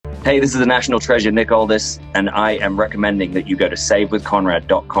Hey, this is the National Treasure, Nick Aldis, and I am recommending that you go to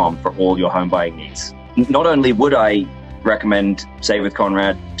savewithconrad.com for all your home buying needs. Not only would I recommend Save with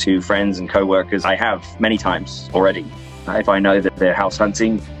Conrad to friends and coworkers, I have many times already. If I know that they're house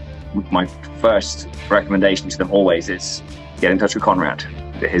hunting, my first recommendation to them always is get in touch with Conrad.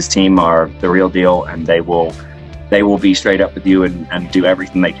 His team are the real deal, and they will be straight up with you and do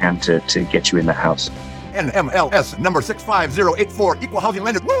everything they can to get you in the house. NMLS number 65084, equal housing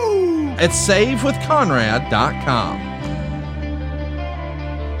lender. Woo! At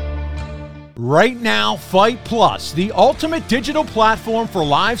savewithconrad.com. Right now, Fight Plus, the ultimate digital platform for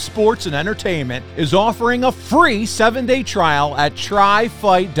live sports and entertainment, is offering a free 7-day trial at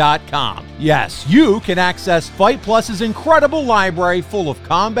tryfight.com. Yes, you can access Fight Plus's incredible library full of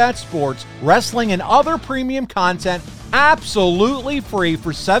combat sports, wrestling, and other premium content absolutely free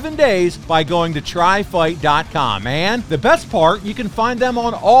for 7 days by going to tryfight.com. And the best part, you can find them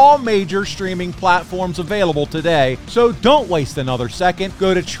on all major streaming platforms available today. So don't waste another second.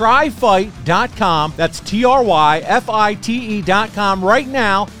 Go to tryfight.com. That's tryfight.com right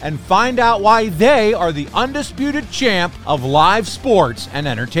now and find out why they are the undisputed champ of live sports and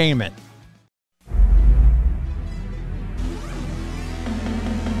entertainment.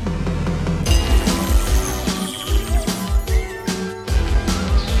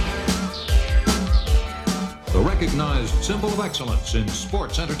 The recognized symbol of excellence in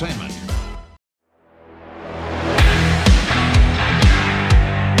sports entertainment.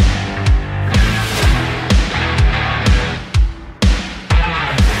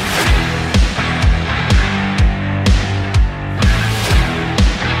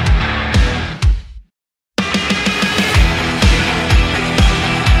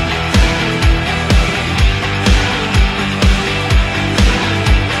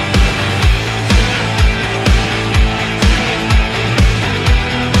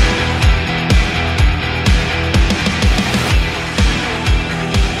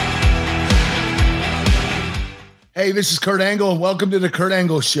 Hey, this is Kurt Angle, and welcome to the Kurt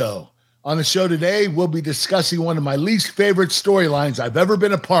Angle Show. On the show today, we'll be discussing one of my least favorite storylines I've ever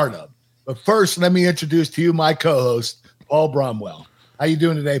been a part of. But first, let me introduce to you my co-host, Paul Bromwell. How you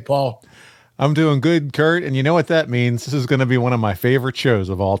doing today, Paul? I'm doing good, Kurt, and you know what that means. This is going to be one of my favorite shows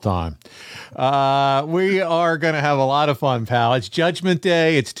of all time. We are going to have a lot of fun, pal. It's Judgment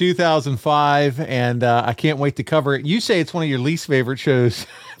Day. It's 2005, and I can't wait to cover it. You say it's one of your least favorite shows,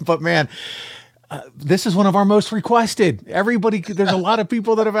 but man, this is one of our most requested. There's a lot of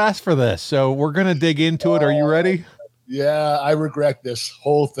people that have asked for this, so we're going to dig into it. Are you ready? Yeah, I regret this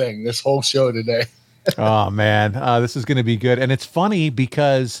whole thing, this whole show today. Oh, man, this is going to be good. And it's funny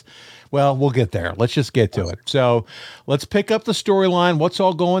because, well, we'll get there. Let's just get to it. So let's pick up the storyline. What's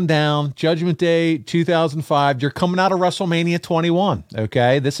all going down? Judgment Day 2005. You're coming out of WrestleMania 21,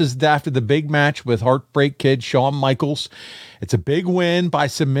 okay? This is after the big match with Heartbreak Kid Shawn Michaels. It's a big win by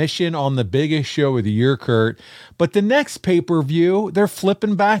submission on the biggest show of the year, Kurt. But the next pay-per-view, they're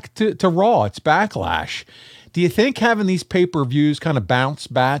flipping back to Raw. It's Backlash. Do you think having these pay-per-views kind of bounce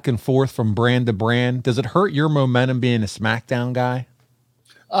back and forth from brand to brand, does it hurt your momentum being a SmackDown guy?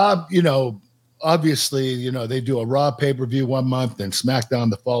 Obviously, they do a Raw pay-per-view one month and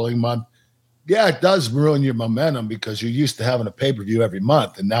SmackDown the following month. Yeah, it does ruin your momentum because you're used to having a pay-per-view every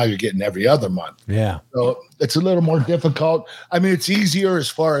month, and now you're getting every other month. Yeah. So it's a little more difficult. I mean, it's easier as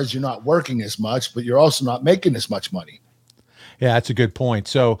far as you're not working as much, but you're also not making as much money. Yeah, that's a good point.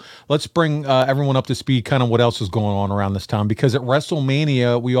 So let's bring everyone up to speed, kind of what else is going on around this time. Because at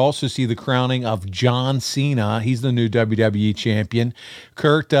WrestleMania, we also see the crowning of John Cena. He's the new WWE champion.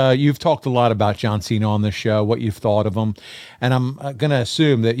 Kurt, you've talked a lot about John Cena on this show, what you've thought of him. And I'm going to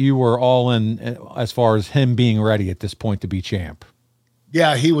assume that you were all in as far as him being ready at this point to be champ.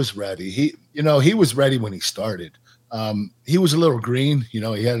 Yeah, he was ready. He was ready when he started. He was a little green, he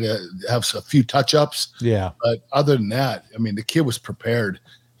had to have a few touch-ups. Yeah. But other than that, I mean, the kid was prepared.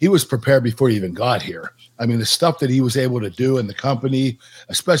 He was prepared before he even got here. I mean, the stuff that he was able to do in the company,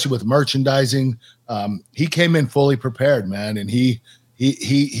 especially with merchandising, he came in fully prepared, man. And he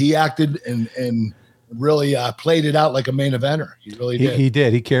acted and really played it out like a main eventer. He really did. He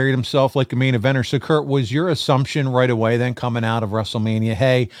did. He carried himself like a main eventer. So, Kurt, was your assumption right away then coming out of WrestleMania,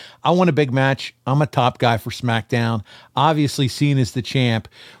 hey, I want a big match. I'm a top guy for SmackDown. Obviously seen as the champ.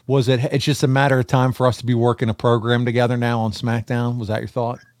 It's just a matter of time for us to be working a program together now on SmackDown? Was that your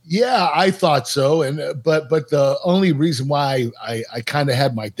thought? Yeah, I thought so. And but the only reason why I kind of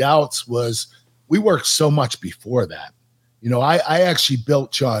had my doubts was we worked so much before that. I actually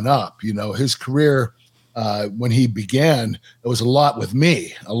built John up. His career when he began, it was a lot with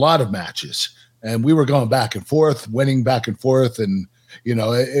me, a lot of matches. And we were going back and forth, winning back and forth. And You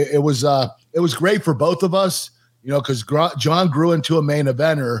know, it was great for both of us, you know, because John grew into a main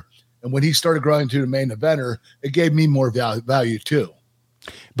eventer. And when he started growing into a main eventer, it gave me more value too.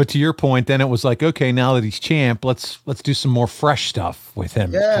 But to your point, then it was like, okay, now that he's champ, let's do some more fresh stuff with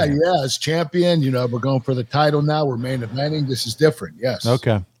him. Yeah, as champion, you know, we're going for the title now. We're main eventing. This is different. Yes.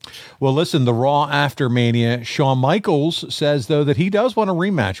 Okay. Well, listen, the Raw after Mania, Shawn Michaels says, though, that he does want a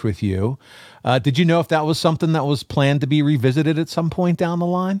rematch with you. Did you know if that was something that was planned to be revisited at some point down the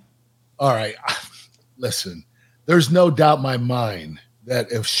line? All right. Listen, there's no doubt in my mind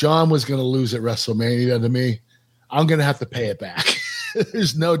that if Shawn was going to lose at WrestleMania to me, I'm going to have to pay it back.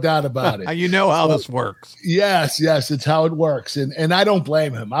 There's no doubt about it. You know how this works. Yes, it's how it works. And I don't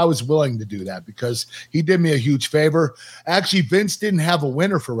blame him. I was willing to do that because he did me a huge favor. Actually, Vince didn't have a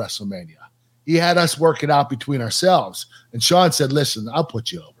winner for WrestleMania. He had us work it out between ourselves. And Shawn said, listen, I'll put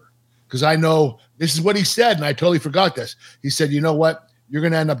you over. Because I know this is what he said, and I totally forgot this. He said, you know what? You're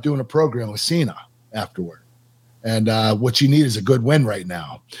going to end up doing a program with Cena afterward. And what you need is a good win right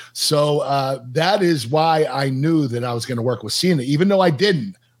now. So that is why I knew that I was going to work with Cena, even though I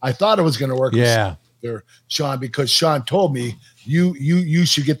didn't. I thought I was going to work with Shawn because Shawn told me you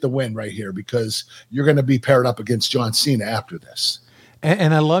should get the win right here because you're going to be paired up against John Cena after this.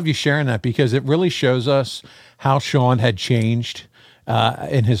 And I love you sharing that because it really shows us how Shawn had changed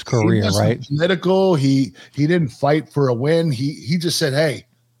in his career, right? Political. He didn't fight for a win. He just said, hey,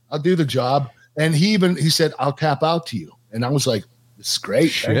 I'll do the job. And he said, I'll tap out to you. And I was like, this is great.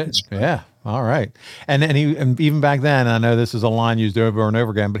 Shit. Yeah. All right. And even back then, I know this is a line used over and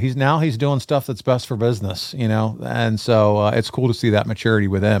over again, but he's doing stuff that's best for business, you know? And so it's cool to see that maturity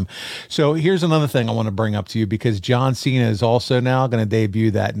with him. So here's another thing I want to bring up to you because John Cena is also now going to debut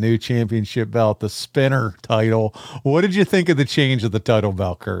that new championship belt, the spinner title. What did you think of the change of the title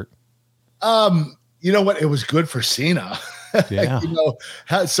belt, Kurt? You know what? It was good for Cena. Yeah. You know,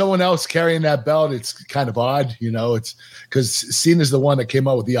 someone else carrying that belt, it's kind of odd, you know, it's because Cena's the one that came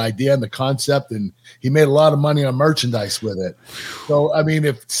up with the idea and the concept, and he made a lot of money on merchandise with it. So, I mean,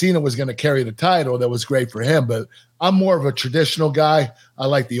 if Cena was going to carry the title, that was great for him, but I'm more of a traditional guy. I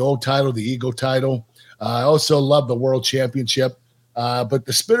like the old title, the Eagle title. I also love the World Championship. But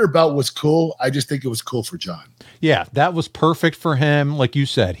the spinner belt was cool. I just think it was cool for John. Yeah, that was perfect for him. Like you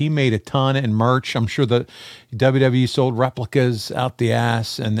said, he made a ton in merch. I'm sure the WWE sold replicas out the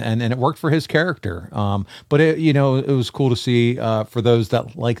ass, and it worked for his character. But it was cool to see for those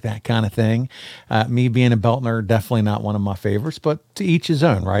that like that kind of thing. Me being a belt nerd, definitely not one of my favorites, but to each his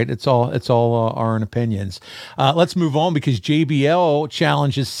own, right? It's all our own opinions. Let's move on because JBL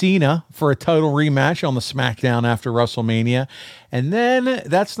challenges Cena for a total rematch on the SmackDown after WrestleMania. And then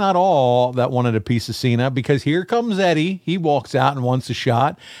that's not all that wanted a piece of Cena because here comes Eddie. He walks out and wants a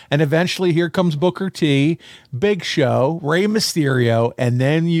shot. And eventually here comes Booker T, Big Show, Rey Mysterio, and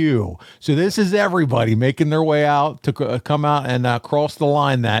then you. So this is everybody making their way out to come out and cross the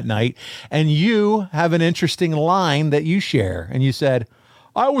line that night. And you have an interesting line that you share. And you said,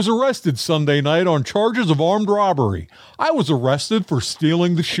 I was arrested Sunday night on charges of armed robbery. I was arrested for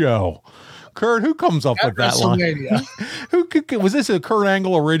stealing the show. Kurt, who comes up with that line? Who was this a Kurt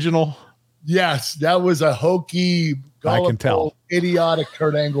Angle original? Yes, that was a hokey, I can tell, idiotic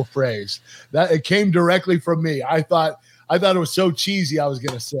Kurt Angle phrase. That it came directly from me. I thought it was so cheesy. I was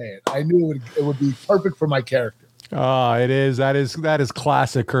going to say it. I knew it would be perfect for my character. It is. That is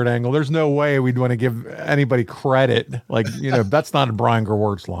classic Kurt Angle. There's no way we'd want to give anybody credit. Like, that's not a Brian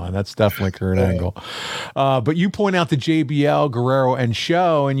Gewirtz line. That's definitely Kurt Angle. But you point out the JBL, Guerrero, and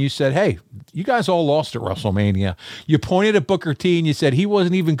Show, and you said, hey, you guys all lost at WrestleMania. You pointed at Booker T, and you said he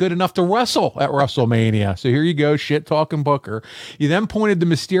wasn't even good enough to wrestle at WrestleMania. So here you go, shit-talking Booker. You then pointed to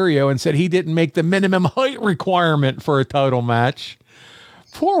Mysterio and said he didn't make the minimum height requirement for a title match.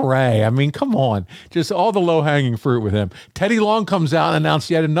 Poor Ray. I mean, come on. Just all the low-hanging fruit with him. Teddy Long comes out and announced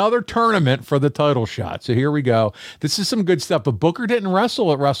yet another tournament for the title shot. So here we go. This is some good stuff. But Booker didn't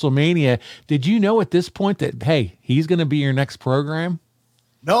wrestle at WrestleMania. Did you know at this point that, hey, he's going to be your next program?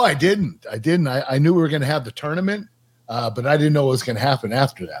 No, I didn't. I knew we were going to have the tournament, but I didn't know what was going to happen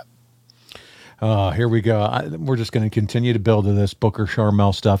after that. Here we go. We're just going to continue to build to this Booker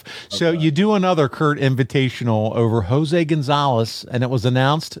Charmel stuff. Okay. So you do another Kurt Invitational over Jose Gonzalez, and it was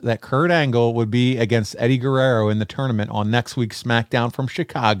announced that Kurt Angle would be against Eddie Guerrero in the tournament on next week's SmackDown from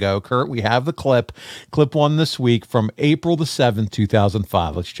Chicago. Kurt, we have the clip one this week from April the 7th,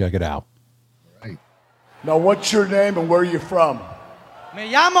 2005. Let's check it out. All right. Now, what's your name and where are you from? Me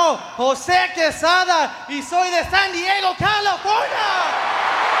llamo Jose Quesada y soy de San Diego, California.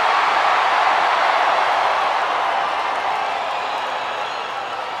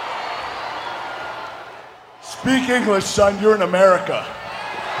 Speak English, son. You're in America.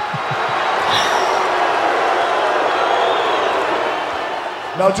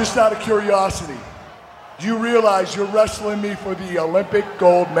 Now, just out of curiosity, do you realize you're wrestling me for the Olympic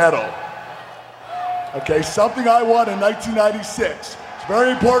gold medal? Okay, something I won in 1996. It's very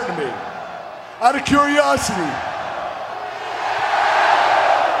important to me. Out of curiosity,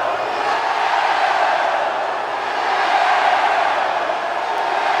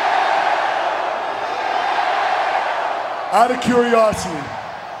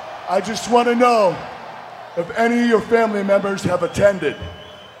 I just want to know if any of your family members have attended.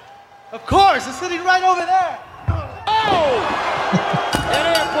 Of course, it's sitting right over there. Oh! An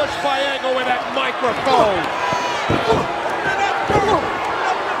ambush by Angle with that microphone.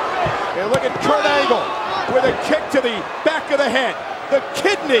 And look at Kurt Angle with a kick to the back of the head. The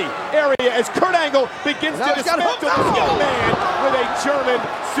kidney area as Kurt Angle begins to dismantle this young man with a German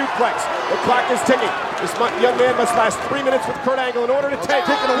suplex. The clock is ticking. This young man must last 3 minutes with Kurt Angle in order to take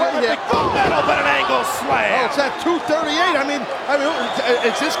it away the gold medal, but an Angle slam. Oh, it's at 238. I mean,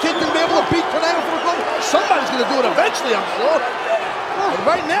 is this kid going to be able to beat Kurt Angle for the gold? Somebody's going to do it eventually, I'm sure. And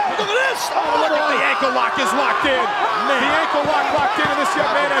right now, look at this. Oh, look at the ankle lock is locked in. Man. The ankle lock locked in, and this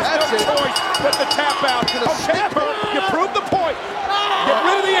young man has no choice but to tap out. Okay, Kurt, you proved the point. Get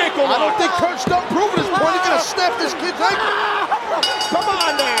rid of the ankle lock. I don't think Kurt's done proving his point. He's going to snap this kid's ankle. Come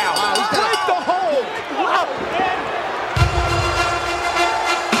on now. Break the hold.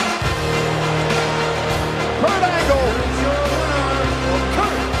 Kurt Angle.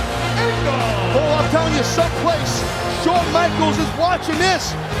 Oh, I'm telling you, someplace Shawn Michaels is watching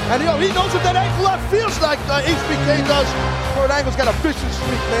this, and he knows what that ankle lock feels like. HBK does. Kurt Angle's got a vicious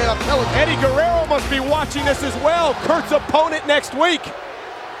streak, man. I'm telling you. Eddie Guerrero must be watching this as well. Kurt's opponent next week.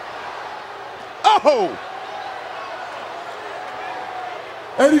 Oh!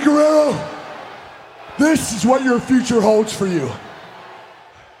 Eddie Guerrero, this is what your future holds for you.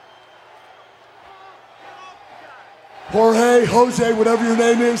 Jorge, Jose, whatever your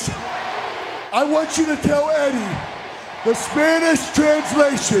name is, I want you to tell Eddie the Spanish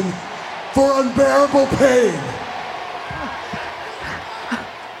translation for unbearable pain.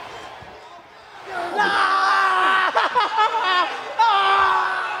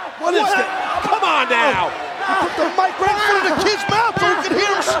 What is that? Come on now! He put the mic right in front of the kid's mouth so we could hear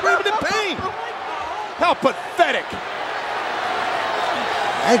him screaming in pain. How pathetic!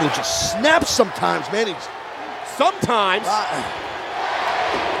 Angle just snaps sometimes, man. Sometimes.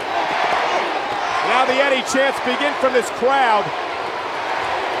 Now the Eddie chants begin from this crowd.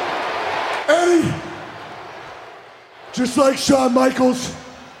 Eddie, just like Shawn Michaels,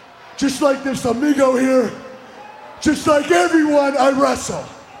 just like this amigo here, just like everyone I wrestle.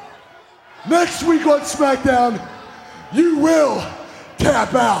 Next week on SmackDown, you will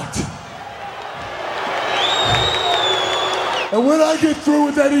tap out. And when I get through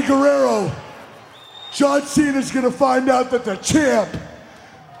with Eddie Guerrero, John Cena's gonna find out that the champ,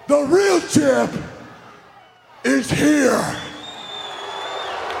 the real champ, is here.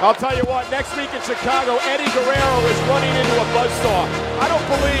 I'll tell you what, next week in Chicago, Eddie Guerrero is running into a buzzsaw. I don't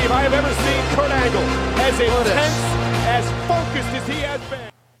believe I have ever seen Kurt Angle as intense, as focused as he has been.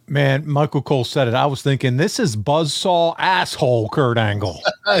 Man, Michael Cole said it. I was thinking, this is buzzsaw asshole Kurt Angle.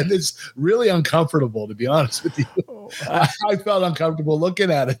 It's really uncomfortable, to be honest with you. I felt uncomfortable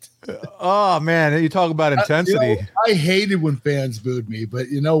looking at it. Oh, man, you talk about intensity. I hated when fans booed me, but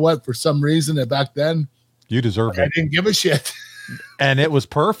you know what? For some reason, back then, you deserve it. I didn't give a shit. And it was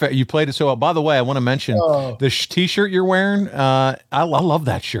perfect. You played it so well. By the way, I want to mention the T-shirt you're wearing. I love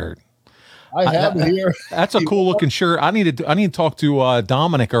that shirt. I have it here. That's a cool looking shirt. I need to talk to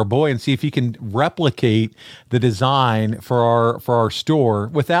Dominic, our boy, and see if he can replicate the design for our store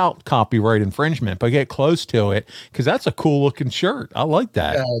without copyright infringement, but get close to it because that's a cool looking shirt. I like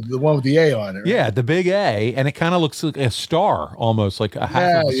that. Yeah, the one with the A on it. Right? Yeah, the big A, and it kind of looks like a star, almost like a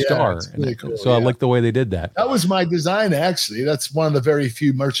half of a star. It's really cool, so I like the way they did that. That was my design, actually. That's one of the very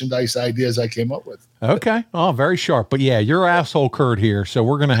few merchandise ideas I came up with. Okay. Oh, very sharp. But yeah, you're asshole Kurt here, so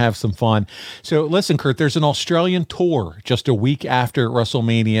we're going to have some fun. So listen, Kurt, there's an Australian tour just a week after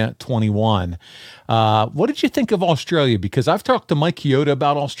WrestleMania 21. What did you think of Australia? Because I've talked to Mike Chioda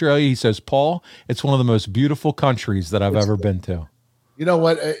about Australia. He says, Paul, it's one of the most beautiful countries that I've ever been to. You know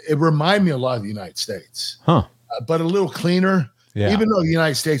what? It reminded me a lot of the United States. Huh. But a little cleaner. Yeah. Even though the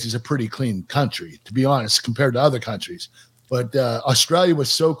United States is a pretty clean country, to be honest, compared to other countries. But Australia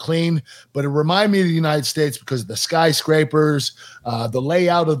was so clean, but it reminded me of the United States because of the skyscrapers, the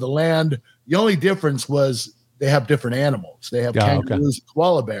layout of the land. The only difference was they have different animals. They have kangaroos, and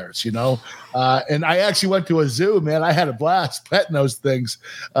koala bears, you know. And I actually went to a zoo, man. I had a blast petting those things.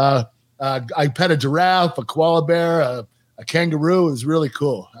 I pet a giraffe, a koala bear, a kangaroo. It was really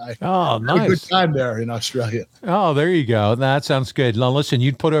cool. Nice. Had a good time there in Australia. Oh, there you go. That sounds good. Now, listen,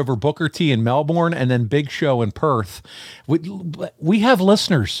 you'd put over Booker T in Melbourne and then Big Show in Perth. We have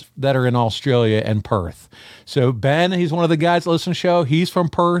listeners that are in Australia and Perth. So Ben, he's one of the guys that listen to the show. He's from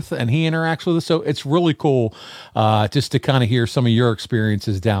Perth and he interacts with us. So it's really cool just to kind of hear some of your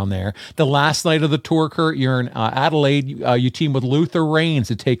experiences down there. The last night of the tour, Kurt, you're in Adelaide. You team with Luther Reigns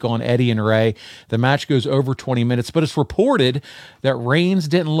to take on Eddie and Ray. The match goes over 20 minutes, but it's reported that Reigns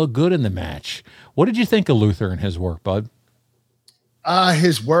didn't look good in the match. What did you think of Luther and his work, bud?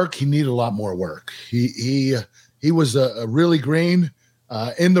 His work, he needed a lot more work. He was a really green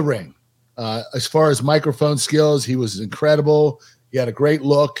in the ring. As far as microphone skills, he was incredible. He had a great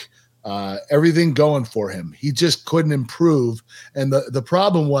look, everything going for him. He just couldn't improve. And the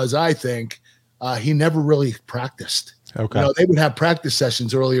problem was, I think, he never really practiced. Okay. They would have practice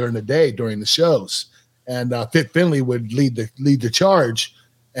sessions earlier in the day during the shows, and Fit Finlay would lead the charge,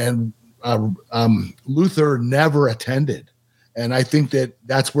 and Luther never attended. And I think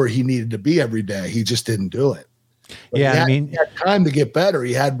that's where he needed to be every day. He just didn't do it. But he had time to get better.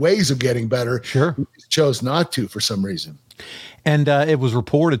 He had ways of getting better. Sure. He chose not to for some reason. And it was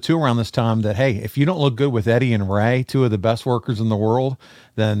reported, too, around this time that, hey, if you don't look good with Eddie and Ray, two of the best workers in the world,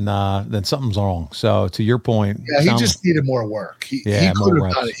 then something's wrong. So to your point. Yeah, he just needed more work. He could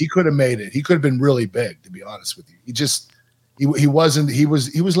have done it. He could have made it. He could have been really big, to be honest with you. He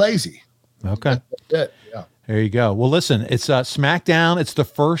was lazy. Okay. That's it. Yeah. There you go. Well, listen, it's SmackDown. It's the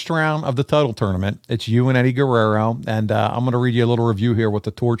first round of the title tournament. It's you and Eddie Guerrero, and I'm going to read you a little review here what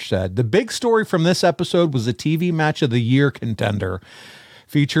the Torch said. The big story from this episode was the TV Match of the Year contender,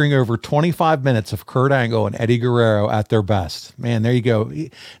 featuring over 25 minutes of Kurt Angle and Eddie Guerrero at their best. Man, there you go.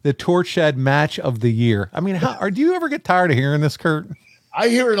 The Torch said Match of the Year. I mean, do you ever get tired of hearing this, Kurt? I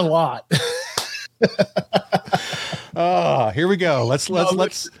hear it a lot. Here we go. Let's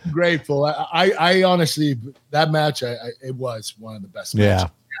grateful. I honestly, that match, it was one of the best matches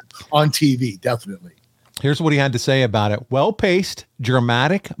on TV, definitely. Here's what he had to say about it. Well-paced,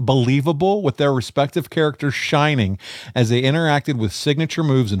 dramatic, believable, with their respective characters shining as they interacted with signature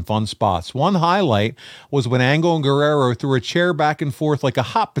moves and fun spots. One highlight was when Angle and Guerrero threw a chair back and forth like a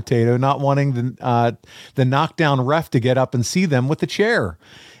hot potato, not wanting the knockdown ref to get up and see them with the chair.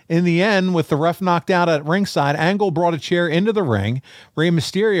 In the end, with the ref knocked out at ringside, Angle brought a chair into the ring. Rey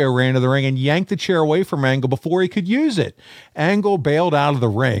Mysterio ran to the ring and yanked the chair away from Angle before he could use it. Angle bailed out of the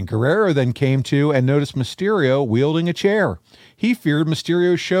ring. Guerrero then came to and noticed Mysterio wielding a chair. He feared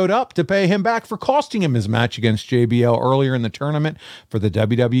Mysterio showed up to pay him back for costing him his match against JBL earlier in the tournament for the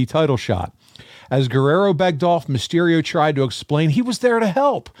WWE title shot. As Guerrero begged off, Mysterio tried to explain he was there to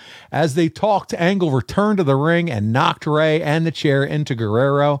help. As they talked, Angle returned to the ring and knocked Rey and the chair into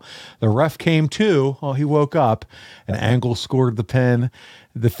Guerrero. The ref came to. Oh, he woke up, and Angle scored the pin.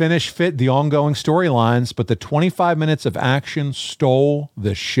 The finish fit the ongoing storylines, but the 25 minutes of action stole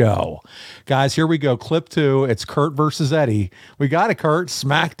the show. Guys, here we go. Clip 2. It's Kurt versus Eddie. We got it, Kurt.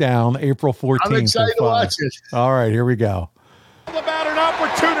 SmackDown, April 14th. I'm excited to watch it. All right, here we go. About an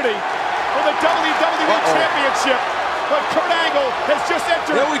opportunity for the WWE Championship, but Kurt Angle has just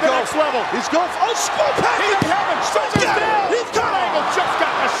entered the next level. He's going for scoop head. He's having shoulders down. Kurt Angle just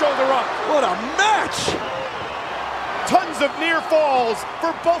got the shoulder up. What a match! Tons of near falls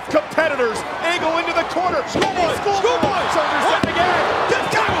for both competitors. Angle into the corner. Schoolboy. Shoulders down again. And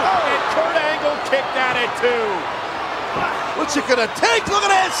Kurt Angle kicked at it too. What's it gonna take? Look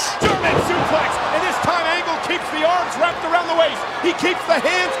at this! German suplex, and this time Angle keeps the arms wrapped around the waist. He keeps the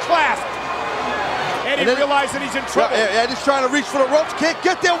hands clasped. Eddie realizes that he's in trouble. Eddie's trying to reach for the ropes. Can't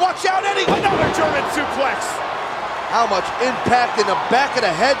get there. Watch out, Eddie! Another German suplex. How much impact in the back of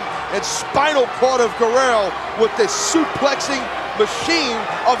the head and spinal cord of Guerrero with this suplexing machine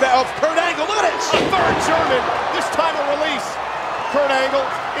of Kurt Angle. Look at this! A third German, this time a release. Kurt Angle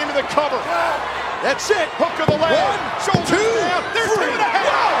into the cover. That's it. Hook of the leg. 1, 2, 3. There's 2.5.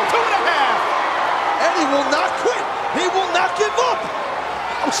 2.5. Eddie will not quit. He will not give up.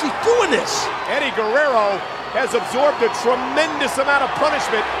 How's he doing this? Eddie Guerrero has absorbed a tremendous amount of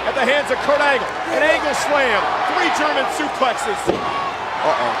punishment at the hands of Kurt Angle. An Angle slam. 3 German suplexes.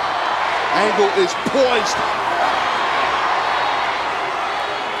 Angle is poised.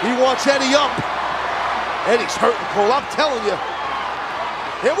 He wants Eddie up. Eddie's hurting, Cole. I'm telling you.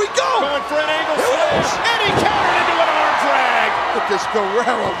 Here we go. Going for an Angle slam. Eddie countered into an arm drag. Look at this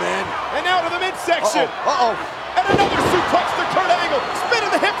Guerrero, man. And now to the midsection. Uh-oh. And another suplex to Kurt Angle. Spin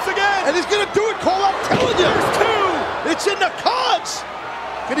in the hips again. And he's going to do it, Cole. I'm telling you. There's 2. It's in the cards.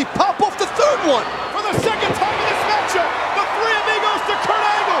 Can he pop off the third one? For the second time in this matchup, the 3 amigos to Kurt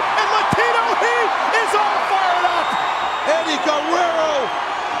Angle and Latino.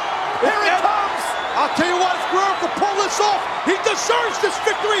 I'll tell you what, if Guerrero can pull this off, he deserves this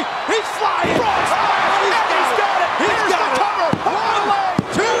victory. He's flying. He's got it. Here's the cover. One leg.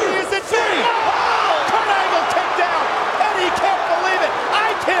 Two. He is in three. Kurt Angle kicked down. Eddie can't believe it.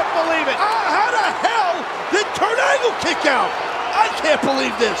 I can't believe it. How the hell did Kurt Angle kick out? I can't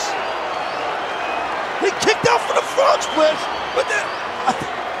believe this. He kicked out for the frog splash, but then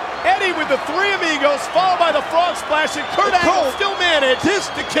Eddie with the three amigos, followed by the frog splash, and Kurt Angle still managed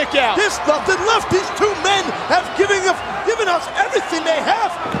to kick out. There's nothing left. These two men have given us everything they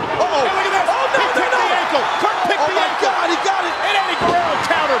have. Uh-oh. Hey, look at this. Oh, no, he picked the ankle. Kurt picked the ankle. God, he got it. And Eddie Guerrero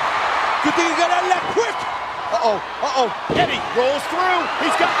countered. Good thing he got out of that quick. Eddie rolls through.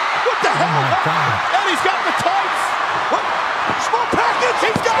 He's got, what the hell? Oh, my God. Eddie's got the tights. What? Small package.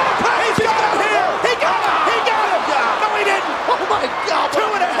 He's got him. He's got him here. He got him. He got him. No, he didn't. Oh, my God. 2.5.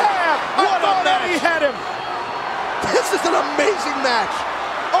 What a match. Eddie had him. This is an amazing match.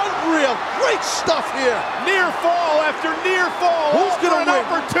 Unreal. Great stuff here. Near fall after near fall. Who's going to win?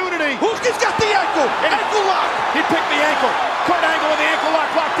 Opportunity. Who's got the ankle? Ankle lock. He picked the ankle. Kurt Angle with the ankle lock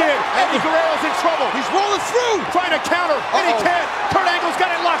locked in. Eddie Guerrero's in trouble. He's rolling through. Trying to counter. And he can't. Kurt Angle's got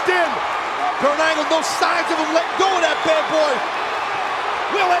it locked in. Kurt Angle, no signs of him letting go of that bad boy.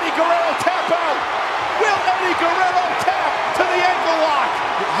 Will Eddie Guerrero tap out? Will Eddie Guerrero tap to the ankle lock?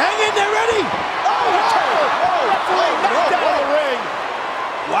 Hang in there, Eddie. Referee knocked out of the ring.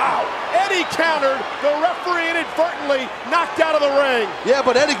 Wow. Eddie countered. The referee inadvertently knocked out of the ring. Yeah,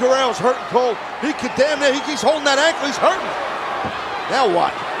 but Eddie Guerrero's hurting cold. He could damn near, he's holding that ankle. He's hurting. Now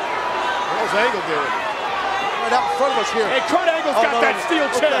what? How's Angle doing? Right out in front of us here. Hey, Kurt Angle's got that steel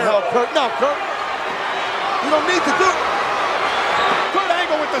chair. What the hell, Kurt? No, Kurt. You don't need to do it. Kurt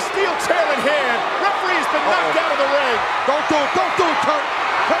Angle with the steel chair in hand. Referee's been knocked out of the ring. Don't do it. Don't do it, Kurt.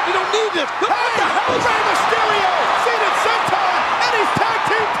 Kurt, you don't need this. What the hell is Rey Mysterio, seated senton, Eddie's tag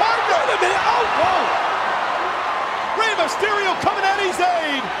team partner. Wait a minute. Oh, whoa. Rey Mysterio coming at Eddie's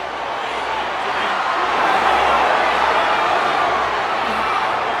aid.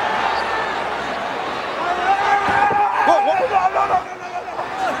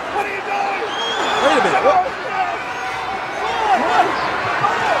 What are you doing? Wait a minute. What?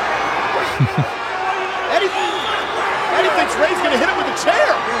 Eddie thinks Ray's going to hit him with a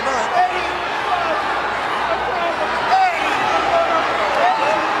chair.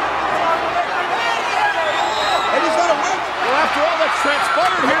 Eddie's not a win. Well, after all that's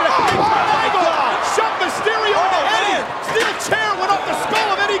transpired here, shot Mysterio into Eddie. Steel chair went off the skull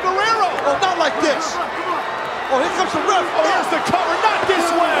of Eddie Guerrero. Oh, not like this. Oh, here comes the ref. Oh, here's the cover. Not this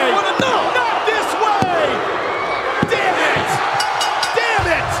way. What a no. Not this way. Damn it.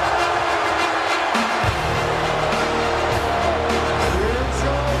 Damn it.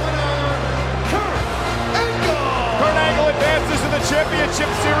 Kurt Angle advances to the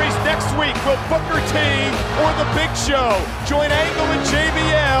championship series next week. Will Booker T or The Big Show join Angle and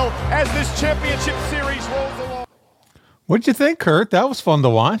JBL as this championship series rolls along? What'd you think, Kurt? That was fun to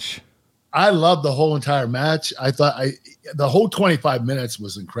watch. I loved the whole entire match. I thought the whole 25 minutes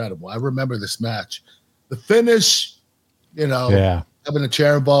was incredible. I remember this match. The finish, having a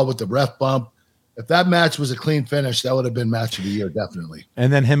chair involved with the ref bump. If that match was a clean finish, that would have been match of the year, definitely.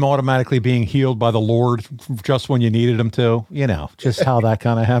 And then him automatically being healed by the Lord just when you needed him to, just how that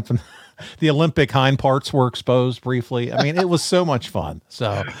kind of happened. The Olympic hind parts were exposed briefly. I mean, it was so much fun.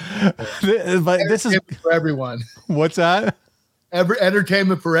 So, but this is for everyone. What's that?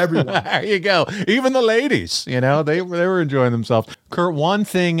 Entertainment for everyone. There you go. Even the ladies, they were enjoying themselves. Kurt, one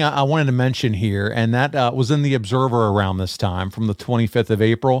thing I wanted to mention here, and that was in the Observer around this time from the 25th of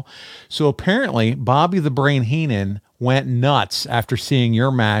April. So apparently Bobby the Brain Heenan went nuts after seeing your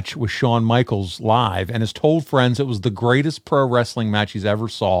match with Shawn Michaels live and has told friends it was the greatest pro wrestling match he's ever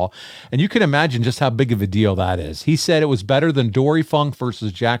saw. And you can imagine just how big of a deal that is. He said it was better than Dory Funk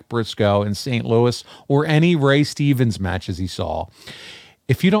versus Jack Briscoe in St. Louis or any Ray Stevens matches he saw.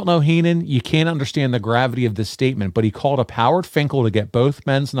 If you don't know Heenan, you can't understand the gravity of this statement, but he called up Howard Finkel to get both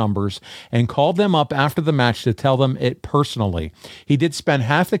men's numbers and called them up after the match to tell them it personally. He did spend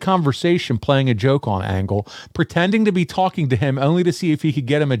half the conversation playing a joke on Angle, pretending to be talking to him only to see if he could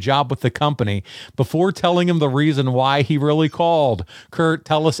get him a job with the company before telling him the reason why he really called. Kurt,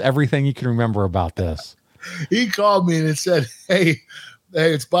 tell us everything you can remember about this. He called me and said, hey,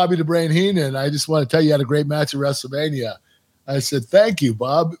 it's Bobby the Brain Heenan. I just want to tell you had a great match at WrestleMania. I said, thank you,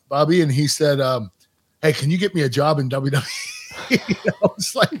 Bobby. And he said, hey, can you get me a job in WWE? I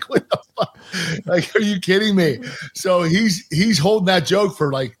was like, what the fuck? Like, are you kidding me? So he's holding that joke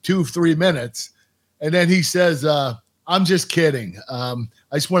for like 2-3 minutes. And then he says, I'm just kidding. I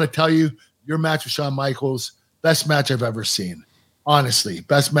just want to tell you, your match with Shawn Michaels, best match I've ever seen. Honestly,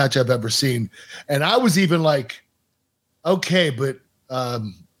 best match I've ever seen. And I was even like, okay, but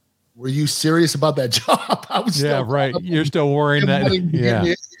were you serious about that job? I was right. You're still worrying that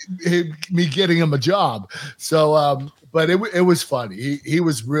me getting him a job. So but it was funny. He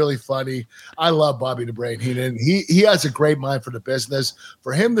was really funny. I love Bobby the Brain Heenan. He has a great mind for the business.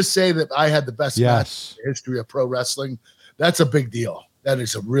 For him to say that I had the best match in the history of pro wrestling, that's a big deal. That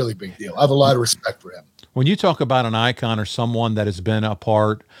is a really big deal. I have a lot of respect for him. When you talk about an icon or someone that has been a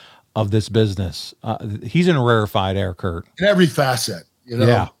part of this business, he's in a rarefied air, Kurt. In every facet,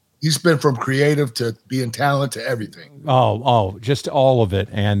 Yeah. He's been from creative to being talent to everything. Oh, just all of it.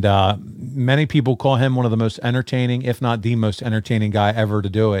 And many people call him one of the most entertaining, if not the most entertaining guy ever to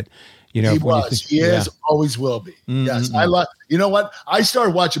do it. He was. He is. Always will be. Mm-hmm. Yes, I love. You know what? I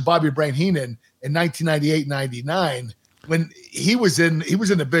started watching Bobby Brain Heenan in 1998, 99 when he was in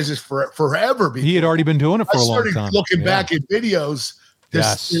the business for forever. Before. He had already been doing it for a long time. Looking back at videos.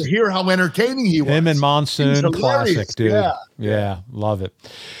 To hear how entertaining he was. Him and Monsoon, classic, dude. Yeah, love it.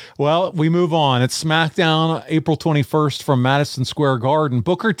 Well, we move on. It's SmackDown, April 21st from Madison Square Garden.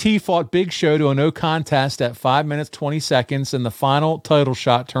 Booker T fought Big Show to a no contest at 5 minutes, 20 seconds in the final title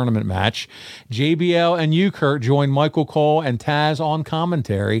shot tournament match. JBL and Kurt joined Michael Cole and Taz on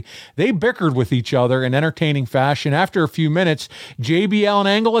commentary. They bickered with each other in entertaining fashion. After a few minutes, JBL and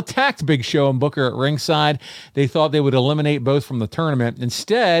Angle attacked Big Show and Booker at ringside. They thought they would eliminate both from the tournament.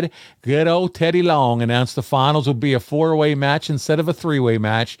 Instead, good old Teddy Long announced the finals would be a 4-way match instead of a 3-way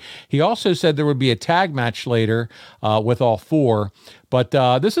match. He also said there would be a tag match later with all 4. But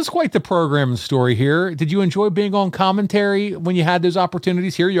this is quite the program story here. Did you enjoy being on commentary when you had those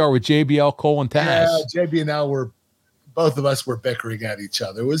opportunities? Here you are with JBL, Cole, and Taz. Yeah, JB and Al both of us were bickering at each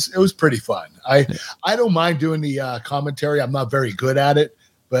other. It was pretty fun. I don't mind doing the commentary. I'm not very good at it,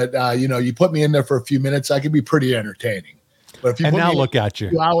 but you put me in there for a few minutes, I can be pretty entertaining. But if you and put now me look at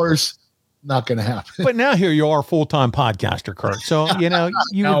you. 2 hours, not going to happen. But now here you are, full-time podcaster, Kurt. So, you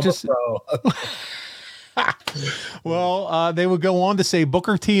would just... Well, they would go on to say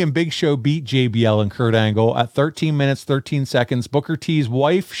Booker T and Big Show beat JBL and Kurt Angle at 13 minutes, 13 seconds. Booker T's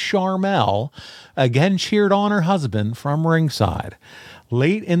wife, Sharmell, again cheered on her husband from ringside.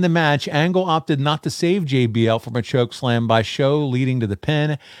 Late in the match, Angle opted not to save JBL from a chokeslam by Show, leading to the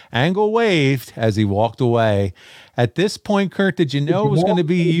pin. Angle waved as he walked away. At this point, Kurt, did you know it was going to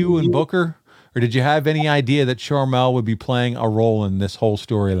be you and Booker? Or did you have any idea that Sharmell would be playing a role in this whole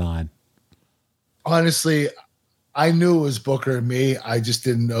storyline? Honestly, I knew it was Booker and me. I just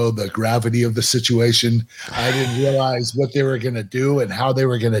didn't know the gravity of the situation. I didn't realize what they were going to do and how they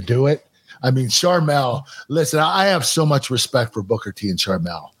were going to do it. I mean, Sharmell, listen, I have so much respect for Booker T and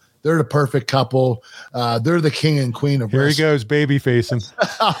Sharmell. They're the perfect couple. They're the king and queen of Here wrestling. He goes, baby facing.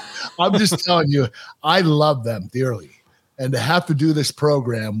 I'm just telling you, I love them dearly. And to have to do this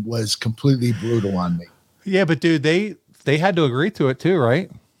program was completely brutal on me. Yeah, but dude, they had to agree to it too, right?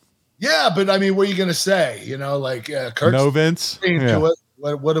 Yeah, but I mean, what are you going to say? Kurt's no Vince. Yeah.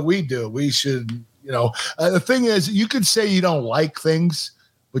 What do we do? We should, the thing is, you could say you don't like things,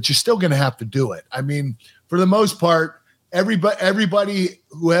 but you're still going to have to do it. I mean, for the most part, everybody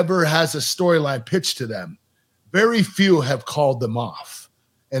whoever has a storyline pitched to them, very few have called them off.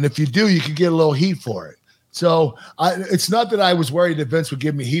 And if you do, you could get a little heat for it. So it's not that I was worried that Vince would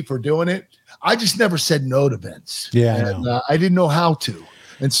give me heat for doing it. I just never said no to Vince. Yeah. And I didn't know how to.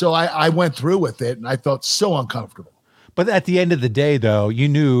 And so I went through with it, and I felt so uncomfortable. But at the end of the day, though, you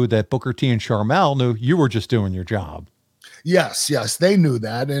knew that Booker T and Sharmell knew you were just doing your job. Yes, they knew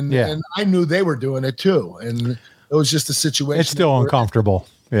that, and I knew they were doing it too. And it was just a situation. It's still uncomfortable.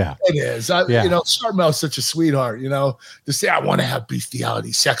 Yeah, it is. Sharmell's such a sweetheart. To say I want to have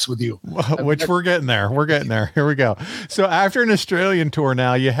bestiality sex with you, which we're getting there. Here we go. So after an Australian tour,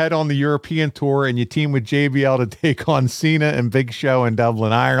 now you head on the European tour and you team with JBL to take on Cena and Big Show in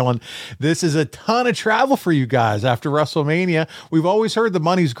Dublin, Ireland. This is a ton of travel for you guys after WrestleMania. We've always heard the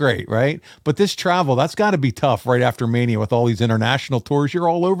money's great, right? But this travel, that's got to be tough right after Mania with all these international tours. You're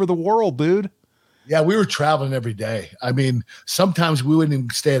all over the world, dude. Yeah, we were traveling every day. I mean, sometimes we wouldn't even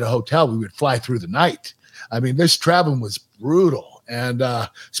stay at a hotel. We would fly through the night. I mean, this traveling was brutal. And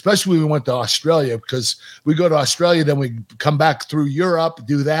especially when we went to Australia, because we go to Australia, then we come back through Europe,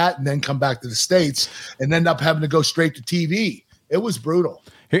 do that, and then come back to the States and end up having to go straight to TV. It was brutal.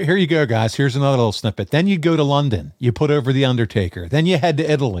 Here you go, guys. Here's another little snippet. Then you go to London. You put over The Undertaker. Then you head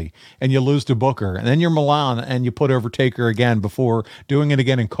to Italy, and you lose to Booker. And then you're Milan, and you put over Taker again before doing it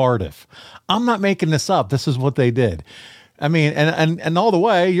again in Cardiff. I'm not making this up. This is what they did. I mean, and all the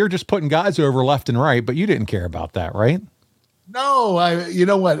way, you're just putting guys over left and right, but you didn't care about that, right? No, you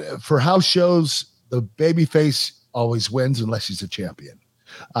know what? For house shows, the babyface always wins unless he's a champion.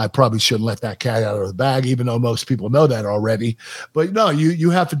 I probably shouldn't let that cat out of the bag, even though most people know that already. But no, you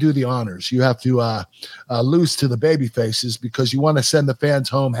have to do the honors. You have to lose to the baby faces because you want to send the fans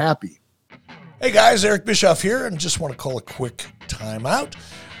home happy. Hey guys, Eric Bischoff here, and just want to call a quick timeout.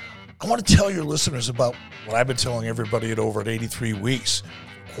 I want to tell your listeners about what I've been telling everybody at Over at 83 Weeks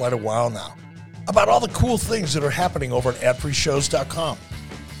for quite a while now, about all the cool things that are happening over at adfreeshows.com.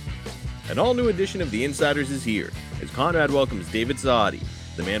 An all-new edition of The Insiders is here, as Conrad welcomes David Zahadi,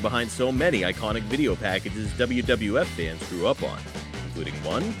 the man behind so many iconic video packages WWF fans grew up on, including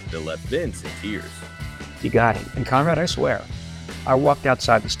one that left Vince in tears. You got it. And Conrad, I swear, I walked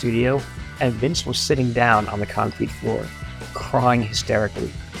outside the studio, and Vince was sitting down on the concrete floor, crying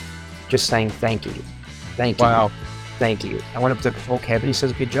hysterically, just saying thank you. Thank you. Wow. Thank you. I went up to the full cabin. He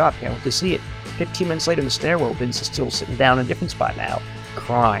says, good job. Can't wait to see it. 15 minutes later in the stairwell, Vince is still sitting down in a different spot now,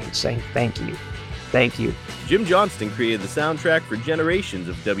 crying, saying thank you. Thank you. Jim Johnston created the soundtrack for generations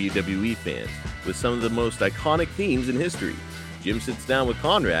of WWE fans, with some of the most iconic themes in history. Jim sits down with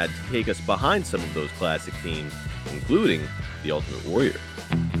Conrad to take us behind some of those classic themes, including The Ultimate Warrior.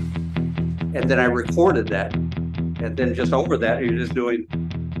 And then I recorded that. And then just over that, you're just doing...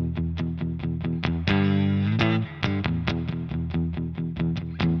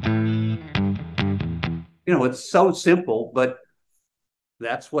 You know, it's so simple, but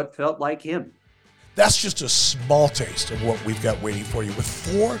that's what felt like him. That's just a small taste of what we've got waiting for you. With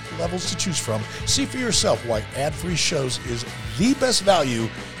 4 levels to choose from, see for yourself why ad-free shows is the best value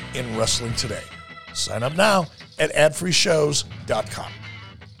in wrestling today. Sign up now at adfreeshows.com.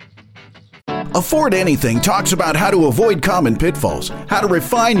 Afford Anything talks about how to avoid common pitfalls, how to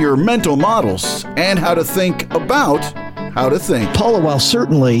refine your mental models, and how to think about how to think. Paula, while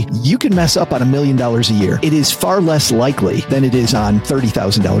certainly you can mess up on $1 million a year, it is far less likely than it is on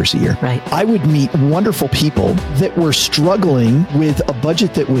 $30,000 a year. Right. I would meet wonderful people that were struggling with a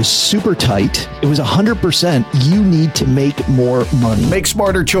budget that was super tight. It was 100%. You need to make more money. Make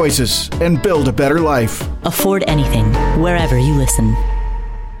smarter choices and build a better life. Afford Anything, wherever you listen.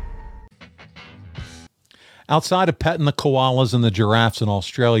 Outside of petting the koalas and the giraffes in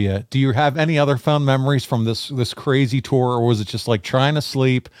Australia, do you have any other fun memories from this crazy tour, or was it just like trying to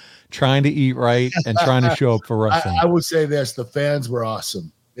sleep, trying to eat right, and trying to show up for wrestling? I would say this: the fans were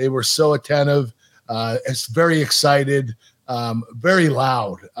awesome. They were so attentive. It's very excited, very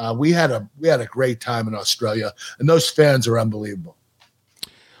loud. We had a great time in Australia, and those fans are unbelievable.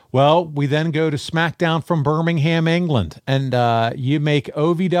 Well, we then go to SmackDown from Birmingham, England, and you make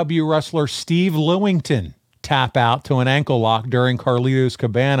OVW wrestler Steve Lewington tap out to an ankle lock during Carlito's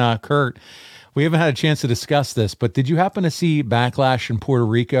Cabana. Kurt, we haven't had a chance to discuss this, but did you happen to see Backlash in Puerto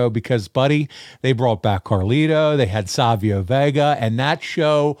Rico? Because, buddy, they brought back Carlito, they had Savio Vega, and that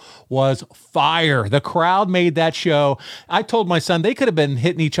show was fire. The crowd made that show. I told my son they could have been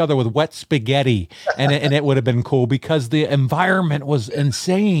hitting each other with wet spaghetti, and it would have been cool because the environment was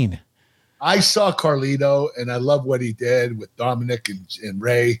insane. I saw Carlito, and I love what he did with Dominic and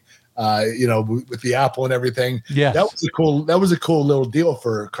Ray. With the apple and everything. Yeah, that was a cool little deal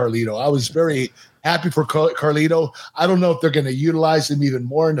for Carlito. I was very happy for Carlito. I don't know if they're going to utilize him even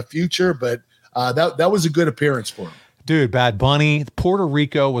more in the future, but that was a good appearance for him. Dude, Bad Bunny, Puerto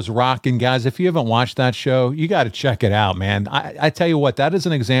Rico was rocking, guys. If you haven't watched that show, you got to check it out, man. I tell you what, that is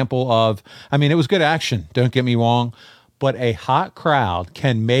an example of, it was good action. Don't get me wrong. But a hot crowd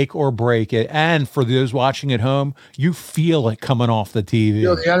can make or break it. And for those watching at home, you feel it coming off the TV. You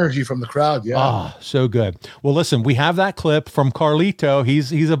feel the energy from the crowd, yeah. Oh, so good. Well, listen, we have that clip from Carlito.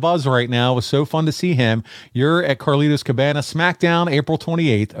 He's a buzz right now. It was so fun to see him. You're at Carlito's Cabana, SmackDown, April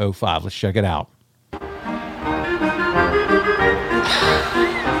 28th, 2005. Let's check it out.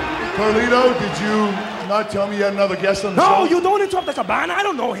 Carlito, did you not tell me you had another guest on the show? No, you don't interrupt the Cabana. I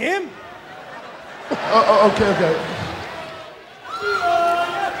don't know him. Okay.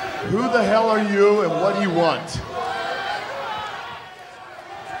 Who the hell are you and what do you want?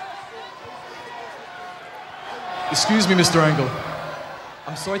 Excuse me, Mr. Angle.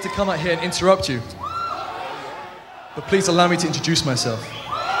 I'm sorry to come out here and interrupt you, but please allow me to introduce myself.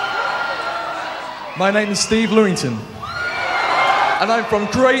 My name is Steve Lewington, and I'm from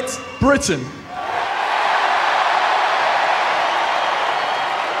Great Britain.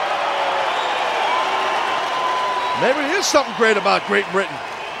 Maybe there is something great about Great Britain.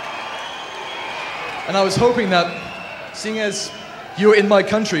 And I was hoping that, seeing as you're in my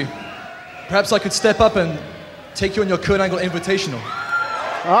country, perhaps I could step up and take you on your Kurt Angle Invitational.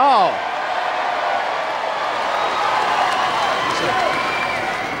 Oh.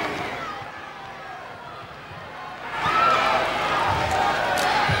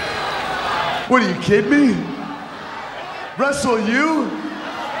 What, are you kidding me? Wrestle you?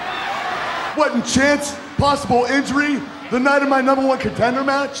 Wasn't chance, possible injury the night of my #1 contender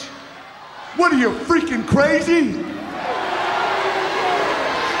match? What are you, freaking crazy?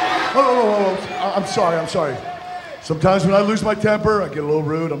 Oh, I'm sorry. Sometimes when I lose my temper, I get a little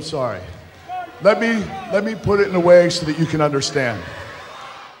rude. I'm sorry. Let me put it in a way so that you can understand.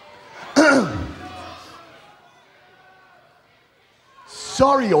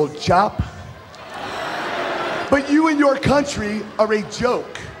 Sorry, old chap, but you and your country are a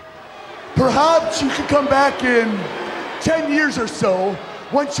joke. Perhaps you could come back in 10 years or so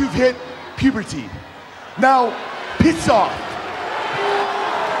once you've hit puberty. Now, piss off.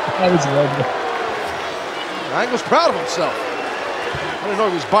 That was lovely. Angle's proud of himself. I didn't know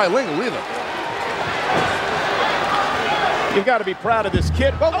he was bilingual either. You've got to be proud of this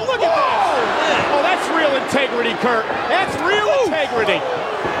kid. Oh, look at this! Oh, that's real integrity, Kurt. That's real integrity.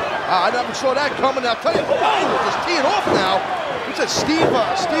 I never saw that coming. I'll tell you, Angle just teeing off now. Who's that? Steve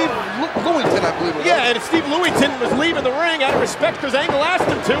Lewington, I believe it was. Yeah, and Steve Lewington was leaving the ring out of respect because Angle asked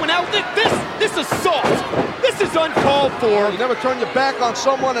him to. And now this assault. This is uncalled for. You never turn your back on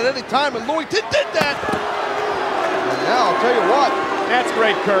someone at any time, and Lewington did that. And now, I'll tell you what. That's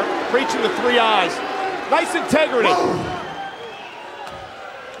great, Kurt. Preaching the 3 eyes. Nice integrity.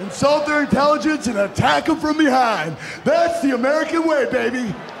 Insult their intelligence and attack them from behind. That's the American way,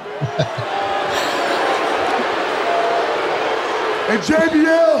 baby. And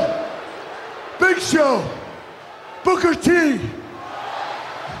JBL, Big Show, Booker T,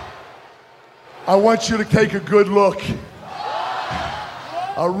 I want you to take a good look.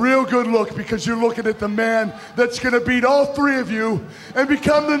 A real good look, because you're looking at the man that's going to beat all 3 of you and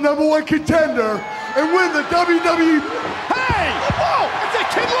become the #1 contender and win the WWE. Hey! Whoa! It's a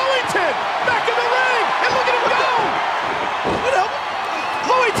Kid Lewington back in the ring, and look at him go! What else?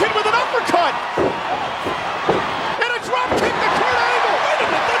 Lewington with an uppercut, and a drop kick to Kurt Angle. Wait a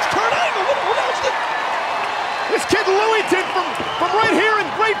minute, that's Kurt Angle. What else did? This Kid Lewington from right here in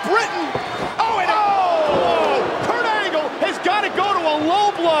Great Britain. Kurt Angle has got to go to a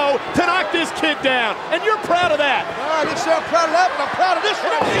low blow to knock this kid down, and you're proud of that. I didn't say I'm proud of that, but I'm proud of this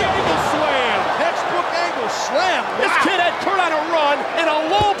right here. Angle slam. Textbook Angle slam. Wow. This kid had Kurt on a run and a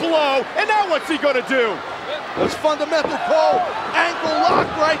low blow, and now what's he going to do? That's fundamental, Cole. Ankle lock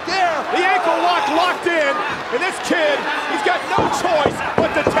right there. The ankle lock locked in, and this kid, he's got no choice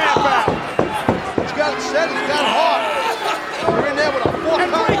but to tap out. He's got it set, he's got it hard. You're in there with a 4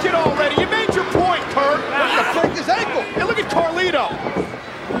 and break it already. You made your point, Kurt. He's gonna break his ankle. And look at Carlito.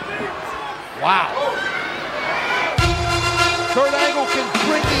 Wow. Kurt Angle can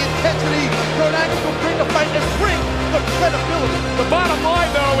bring the intensity. Kurt Angle can bring the fight and bring the credibility. The bottom line,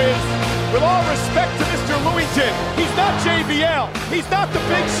 though, is, with all respect to Mr. Lewington, he's not JBL, he's not the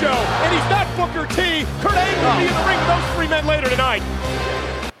Big Show, and he's not Booker T. Kurt Angle will be in the ring with those 3 men later tonight.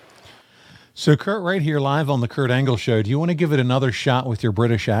 So, Kurt, right here live on the Kurt Angle Show, do you want to give it another shot with your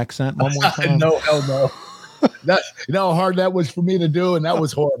British accent one more time? No, hell no. You know how hard that was for me to do, and that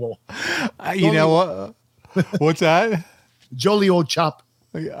was horrible. You know what? What's that? Jolly old chop.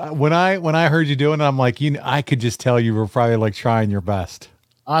 When I heard you doing it, I'm like, I could just tell you were probably like trying your best.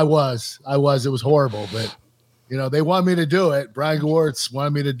 I was. It was horrible, but they wanted me to do it. Brian Gewirtz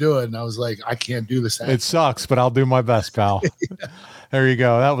wanted me to do it, and I was like, I can't do this. It sucks, but I'll do my best, pal. Yeah. There you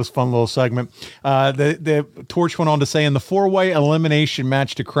go. That was a fun little segment. The Torch went on to say, in the 4-way elimination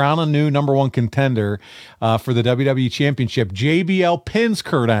match to crown a new #1 contender for the WWE Championship, JBL pins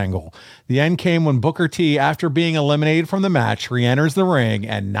Kurt Angle. The end came when Booker T, after being eliminated from the match, re-enters the ring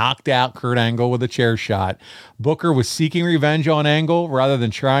and knocked out Kurt Angle with a chair shot. Booker was seeking revenge on Angle rather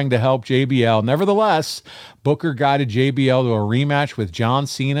than trying to help JBL. Nevertheless, Booker guided JBL to a rematch with John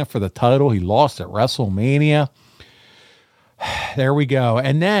Cena for the title. He lost at WrestleMania. There we go.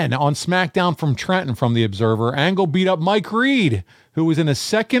 And then on SmackDown from Trenton from The Observer, Angle beat up Mike Reed, who was in a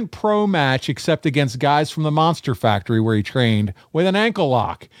second pro match except against guys from the Monster Factory where he trained, with an ankle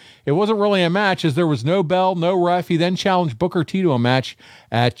lock. It wasn't really a match as there was no bell, no ref. He then challenged Booker T to a match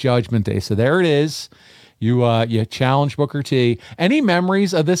at Judgment Day. So there it is. You challenge Booker T. Any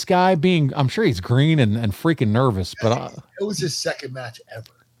memories of this guy being, I'm sure he's green and freaking nervous, but it was his second match ever.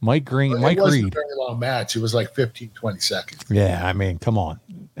 Mike Reed. It wasn't a very long match. It was like 15, 20 seconds. Yeah, I mean, come on.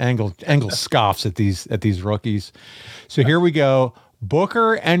 Angle scoffs at these rookies. So here we go.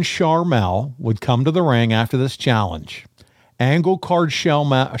 Booker and Sharmell would come to the ring after this challenge. Angle called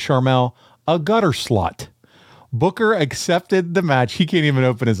Sharmell a gutter slut. Booker accepted the match. He can't even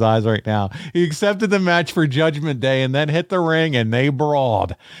open his eyes right now. He accepted the match for Judgment Day and then hit the ring and they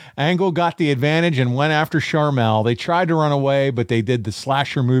brawled. Angle got the advantage and went after Sharmell. They tried to run away, but they did the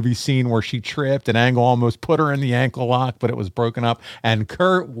slasher movie scene where she tripped and Angle almost put her in the ankle lock, but it was broken up. And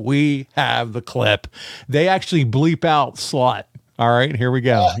Kurt, we have the clip. They actually bleep out slut. All right, here we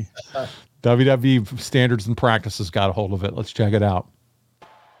go. WWE Standards and Practices got a hold of it. Let's check it out.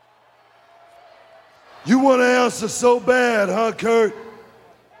 You want to answer so bad, huh, Kurt?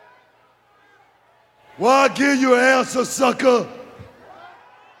 Well, I'll give you an answer, sucker.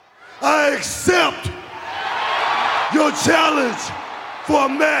 I accept your challenge for a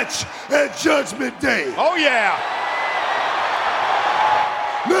match at Judgment Day. Oh, yeah.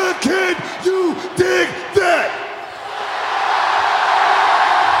 Man, can you dig that?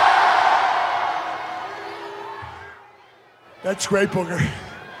 That's great, Booker.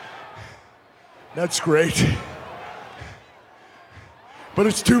 That's great. But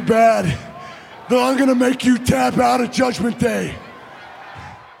it's too bad that I'm gonna make you tap out at Judgment Day.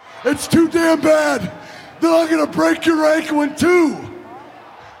 It's too damn bad that I'm gonna break your ankle in two.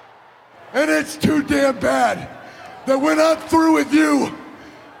 And it's too damn bad that when I'm through with you,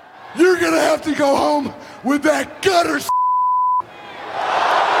 you're gonna have to go home with that gutter.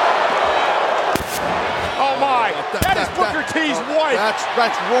 Oh my! That is Booker T's wife.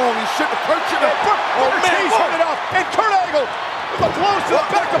 That's wrong. He shouldn't have hurt you. Booker T's hurt it up, and Kurt Angle with a blow to the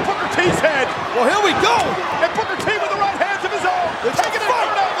back of Booker T's head. Well, here we go. And Booker T with the right hands of his own, taking it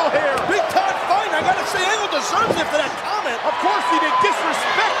Kurt Angle here. Big time fight. I gotta say, Angle deserves it for that comment. Of course, he did,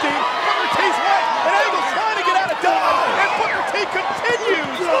 disrespecting Booker T's wife, and Angle trying to get out of dodge, and Booker T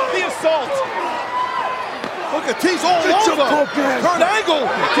continues the assault. Booker T's all over. Kurt Angle.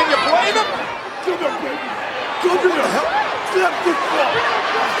 Can you blame him? Come here, baby. Come here. Step this fuck.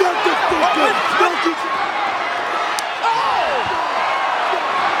 Step this fuck. Step this. Oh!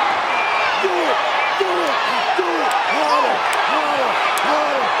 Do it. Do it. Do it. Harder. Harder.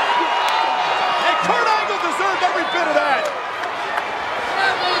 Harder. And Kurt Angle deserved every bit of that.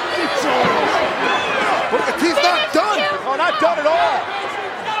 Booker T's not done. Oh, not done at all.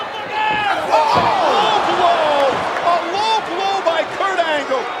 Oh, low blow. A low blow by Kurt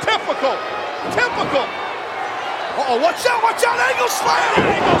Angle. Typical. Typical. Uh-oh, watch out, Angle slam!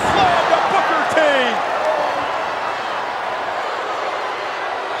 Angle slam to Booker T.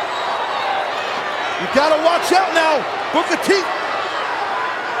 You gotta watch out now, Booker T.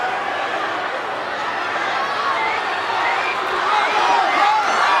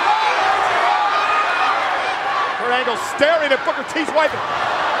 Kurt Angle staring at Booker T's wife.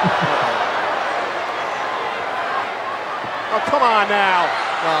 Oh, come on now.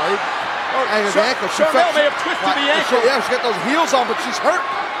 Angle's ankle. Sharmell may have twisted the ankle. Yeah, she's got those heels on, but she's hurt.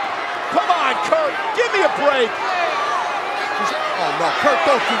 Come on, Kurt. Give me a break. Oh, no. Kurt,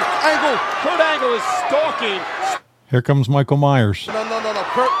 don't do that. Angle. Kurt Angle is stalking. Here comes Michael Myers. No.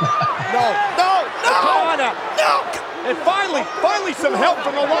 Kurt. No. Come on now. No. And finally some help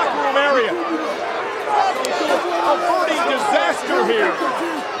from the locker room area. Averting disaster here.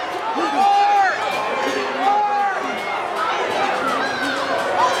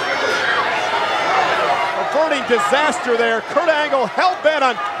 Averting disaster there. Kurt Angle hell-bent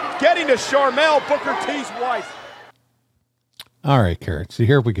on getting to Sharmell, Booker T's wife. All right, Kurt. So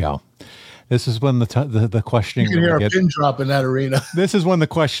here we go. This is when the questioning. You can hear a pin drop in that arena. This is when the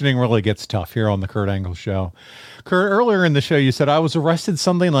questioning really gets tough here on the Kurt Angle Show. Kurt, earlier in the show, you said, I was arrested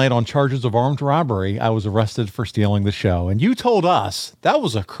Sunday night on charges of armed robbery. I was arrested for stealing the show. And you told us that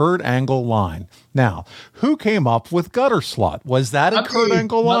was a Kurt Angle line. Now, who came up with gutter slut? Was that a Kurt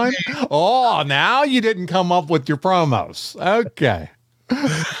Angle line? Oh, now you didn't come up with your promos. Okay.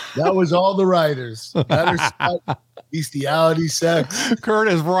 That was all the writers. Gutter slut, bestiality, sex. Kurt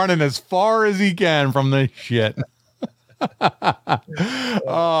is running as far as he can from this shit.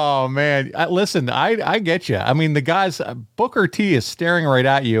 Oh man, listen, I get you. I mean, the guys, Booker T is staring right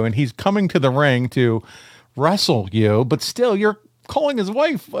at you, and he's coming to the ring to wrestle you, but still, you're calling his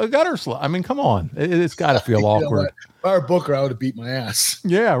wife a gutter slut. I mean, come on, it's got to feel awkward. If I were Booker, I would have beat my ass.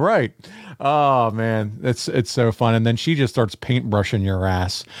 Yeah, right. Oh man, it's so fun. And then she just starts paintbrushing your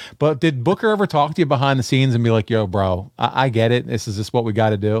ass. But did Booker ever talk to you behind the scenes and be like, "Yo, bro, I get it. Is this what we got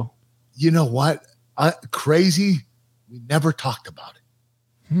to do?" You know what? Crazy. We never talked about it.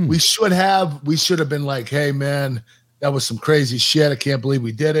 We should have been like, hey man, That was some crazy shit. I can't believe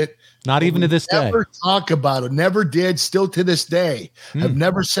we did it. Not even to this day. Never talk about it. Never did. Still to this day. Have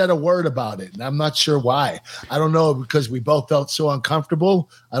never said a word about it. And I'm not sure why. I don't know, because we both felt so uncomfortable.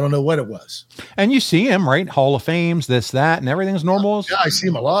 I don't know what it was. And you see him, right? Hall of Fames, this, that, and everything's normal. Yeah, I see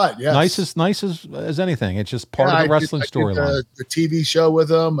him a lot. Yeah. Nice as anything. It's just part of the wrestling storyline. The TV show with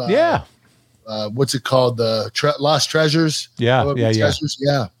him. What's it called? The Lost Treasures. Yeah. Treasures.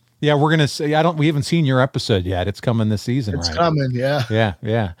 Yeah. Yeah, we're gonna say we haven't seen your episode yet. It's coming this season, It's right? coming, yeah.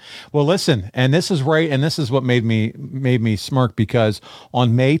 Yeah. Well, listen, and this is right, and this is what made me smirk, because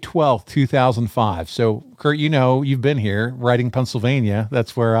on May 12th, 2005. So, Kurt, you've been here, Reading, Pennsylvania.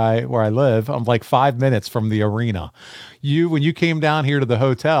 That's where I live. I'm like 5 minutes from the arena. When you came down here to the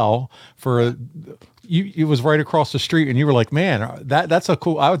hotel it was right across the street, and you were like, man, that's a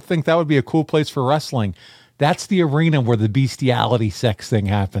cool. I would think that would be a cool place for wrestling. That's the arena where the bestiality sex thing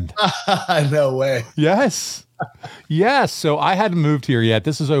happened. No way. Yes. Yes. So I hadn't moved here yet.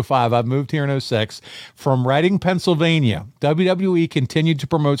 This is 05. I've moved here in 06 from Reading, Pennsylvania. WWE continued to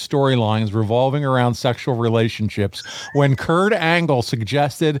promote storylines revolving around sexual relationships when Kurt Angle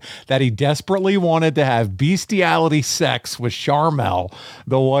suggested that he desperately wanted to have bestiality sex with Sharmell,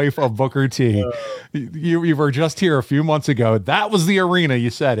 the wife of Booker T. You were just here a few months ago. That was the arena.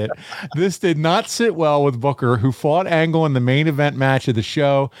 You said it. This did not sit well with Booker, who fought Angle in the main event match of the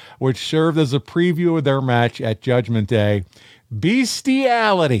show, which served as a preview of their match at Judgment Day.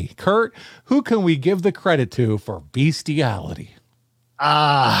 Bestiality. Kurt, who can we give the credit to for bestiality?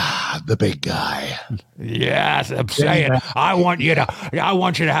 The big guy. Yes, I'm saying I want you to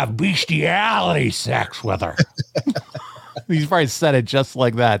have bestiality sex with her. He's probably said it just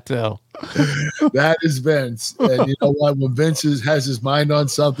like that too. That is Vince. And you know what? When Vince has his mind on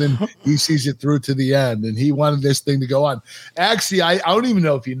something, he sees it through to the end. And he wanted this thing to go on. Actually, I don't even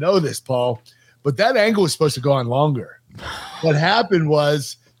know if you know this, Paul, but that angle was supposed to go on longer. What happened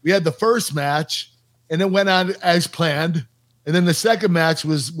was we had the first match, and it went on as planned. And then the second match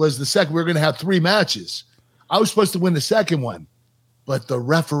was the second. We were going to have 3 matches. I was supposed to win the second one, but the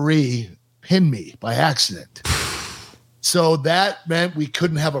referee pinned me by accident. So that meant we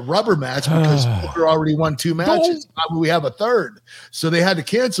couldn't have a rubber match because Booker already won 2 matches. We have a third. So they had to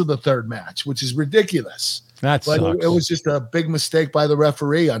cancel the third match, which is ridiculous. But it was just a big mistake by the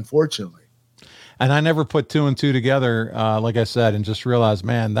referee, unfortunately. And I never put 2 and 2 together, like I said, and just realized,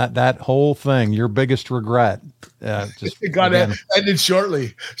 man, that whole thing, your biggest regret. Just it got ended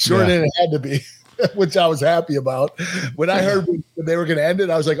shortly. Shorter than it had to be, which I was happy about. When I heard when they were going to end it,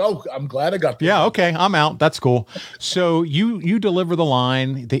 I was like, oh, I'm glad I got that. Yeah, okay, I'm out. That's cool. So you deliver the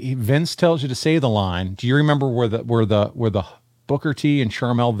line. Vince tells you to say the line. Do you remember where the Booker T and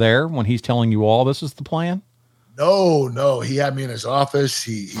Sharmell there when he's telling you all this is the plan? No. He had me in his office.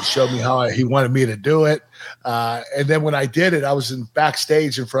 He showed me how he wanted me to do it. And then when I did it, I was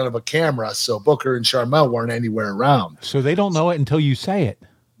backstage in front of a camera. So Booker and Sharmell weren't anywhere around. So they don't know it until you say it.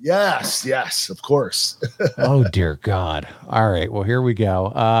 Yes, of course. Oh, dear God. All right. Well, here we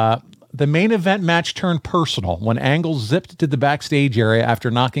go. The main event match turned personal when Angle zipped to the backstage area after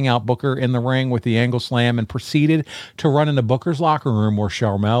knocking out Booker in the ring with the Angle Slam and proceeded to run into Booker's locker room where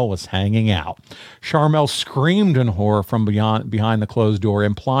Sharmell was hanging out. Sharmell screamed in horror from behind the closed door,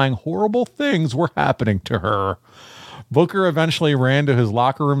 implying horrible things were happening to her. Booker eventually ran to his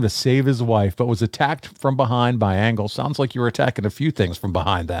locker room to save his wife, but was attacked from behind by Angle. Sounds like you were attacking a few things from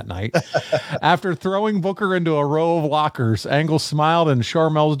behind that night. After throwing Booker into a row of lockers, Angle smiled in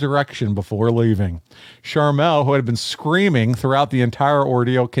Sharmell's direction before leaving. Sharmell, who had been screaming throughout the entire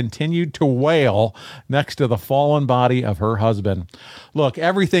ordeal, continued to wail next to the fallen body of her husband. Look,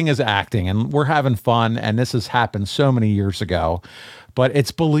 everything is acting, and we're having fun, and this has happened so many years ago. But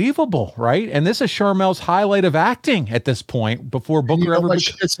it's believable, right? And this is Sharmell's highlight of acting at this point before Booker ever.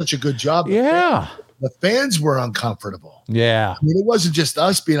 She did such a good job. Yeah, the fans were uncomfortable. Yeah, I mean, it wasn't just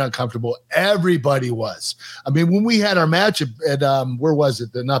us being uncomfortable; everybody was. I mean, when we had our match at where was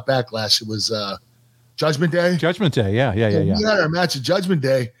it? Not Backlash. It was Judgment Day. Judgment Day. Yeah. When we had our match at Judgment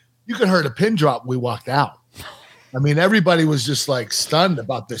Day, you could hear a pin drop. We walked out. I mean, everybody was just like stunned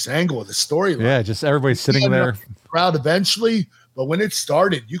about this angle of the storyline. Yeah, just everybody sitting there. Crowd eventually. But when it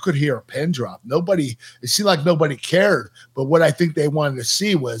started, you could hear a pin drop. It seemed like nobody cared. But what I think they wanted to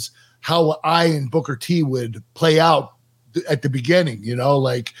see was how I and Booker T would play out at the beginning. You know,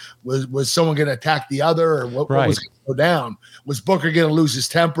 like was someone going to attack the other, or what was going to go down? Was Booker going to lose his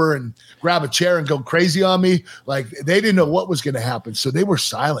temper and grab a chair and go crazy on me? Like, they didn't know what was going to happen, so they were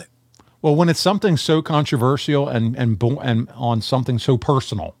silent. Well, when it's something so controversial and on something so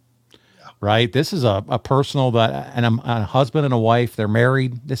personal, right? This is a personal and a husband and a wife. They're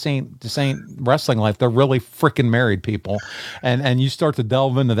married. This ain't wrestling life. They're really freaking married people, and you start to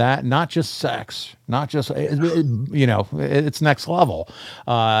delve into that. Not just sex, not just it's next level.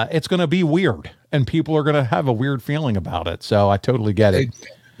 It's going to be weird, and people are going to have a weird feeling about it. So I totally get it.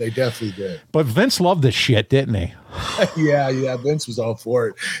 They definitely did. But Vince loved this shit, didn't he? Yeah. Vince was all for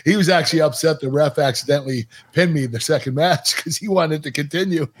it. He was actually upset the ref accidentally pinned me the second match because he wanted to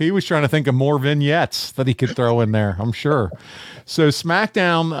continue. He was trying to think of more vignettes that he could throw in there, I'm sure. So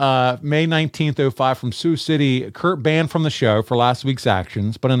SmackDown, May 19th, 05 from Sioux City, Kurt banned from the show for last week's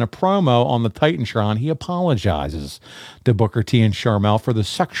actions, but in a promo on the Titantron, he apologizes to Booker T and Sharmell for the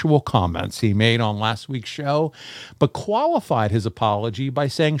sexual comments he made on last week's show, but qualified his apology by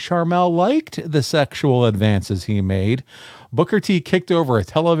saying Sharmell liked the sexual advances he made. Booker T kicked over a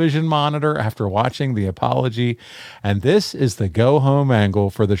television monitor after watching the apology, and this is the go-home angle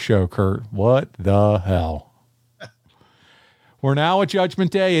for the show, Kurt. What the hell? We're now at Judgment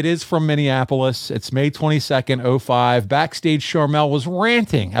Day. It is from Minneapolis. It's May 22nd, 05. Backstage, Sharmell was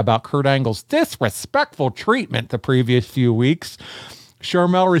ranting about Kurt Angle's disrespectful treatment the previous few weeks.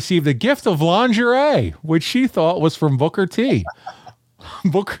 Sharmell received a gift of lingerie, which she thought was from Booker T.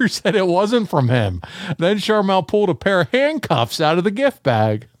 Booker said it wasn't from him. Then Sharmell pulled a pair of handcuffs out of the gift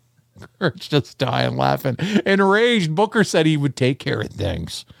bag. Kurt's just dying laughing. Enraged, Booker said he would take care of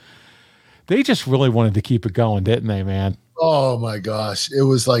things. They just really wanted to keep it going, didn't they, man? Oh my gosh. It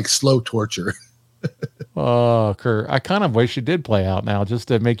was like slow torture. Oh, Kurt, I kind of wish it did play out now just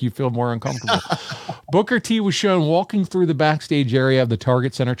to make you feel more uncomfortable. Booker T was shown walking through the backstage area of the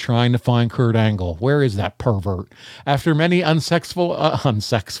Target Center trying to find Kurt Angle. Where is that pervert? After many unsuccessful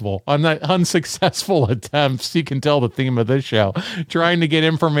attempts, you can tell the theme of this show, trying to get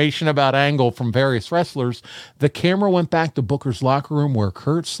information about Angle from various wrestlers, the camera went back to Booker's locker room where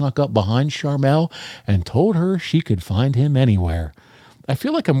Kurt snuck up behind Sharmell and told her she could find him anywhere. I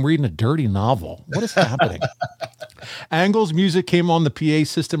feel like I'm reading a dirty novel. What is happening? Angle's music came on the PA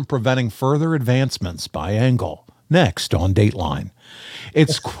system, preventing further advancements by Angle. Next on Dateline.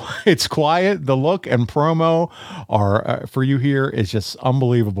 It's quiet. The look and promo are for you here is just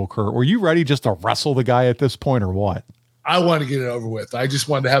unbelievable, Kurt. Were you ready just to wrestle the guy at this point or what? I want to get it over with. I just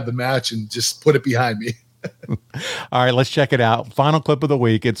wanted to have the match and just put it behind me. All right, let's check it out. Final clip of the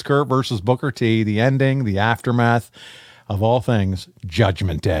week. It's Kurt versus Booker T, the ending, the aftermath of all things,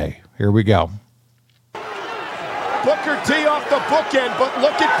 Judgment Day. Here we go. Booker T off the bookend, but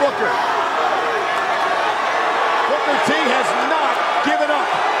look at Booker. Booker T has not given up.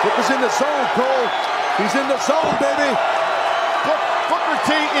 Booker's in the zone, Cole. He's in the zone, baby. Booker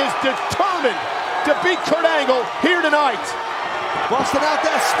T is determined to beat Kurt Angle here tonight. Busting out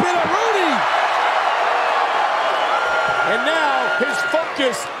that spinner, Rudy. And now his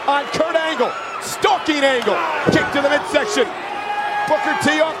focus on Kurt Angle. Stalking Angle. Kick to the midsection. Booker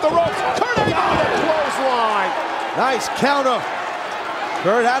T off the ropes. Kurt Angle with a clothesline. Nice counter.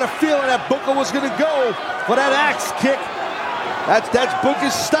 Kurt had a feeling that Booker was going to go for that axe kick. That's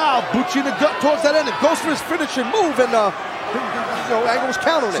Booker's style. Boots you in the gut towards that end. It goes for his finishing move, and Angle was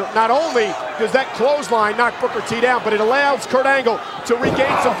countering it. So not only does that clothesline knock Booker T down, but it allows Kurt Angle to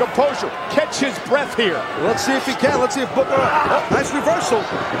regain some composure, catch his breath here. Let's see if he can. Let's see if Booker. Nice reversal.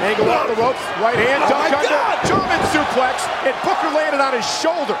 Angle off the ropes, right hand, duck under, German suplex, and Booker landed on his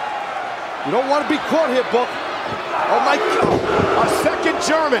shoulder. You don't want to be caught here, Book. Oh my God! A second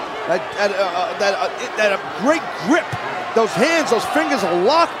German. That great grip. Those hands, those fingers are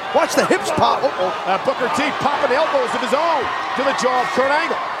locked. Watch the hips pop. Booker T popping elbows of his own to the jaw of Kurt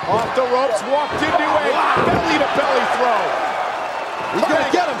Angle. Off the ropes, walked into a belly-to-belly throw. He's going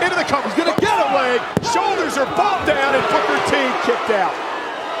to get him. Into the cover. He's going to get a leg. Shoulders are both down, and Booker T kicked out.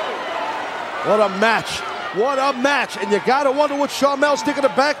 What a match. What a match. And you got to wonder what Sharmell's thinking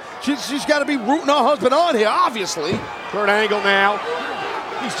of back. She's got to be rooting her husband on here, obviously. Kurt Angle now.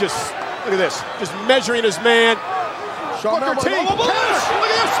 He's just, look at this, just measuring his man. Booker T, cash! Look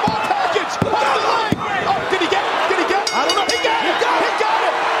at this small package! Off the leg! Oh, did he get it? Did he get it? I don't know. He got it! He got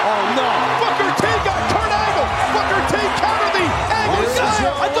it! Oh, no. Booker T got Kurt Angle! Booker T countered the Angle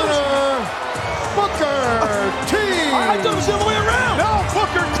slam! Booker T! I thought it was the other way around! No,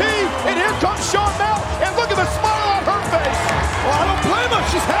 Booker T! And here comes Sharmell! And look at the smile on her face! Well, I don't blame her.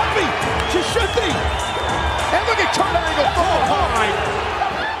 She's happy. She should be. And look at Kurt Angle from behind!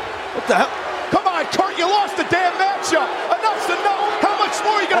 What the hell? Come on, Kurt, you lost the damn matchup. Enough's enough. How much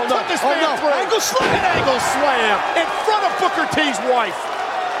more are you going to put this man through? Angle slam. An Angle slam in front of Booker T's wife.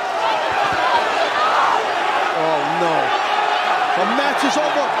 Oh, no. The match is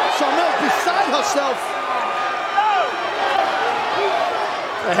over. Sharmell's beside herself.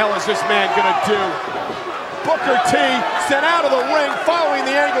 The hell is this man gonna do? Booker T sent out of the ring following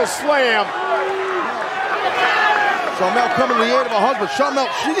the Angle slam. Sharmell coming to the aid of her husband. Sharmell,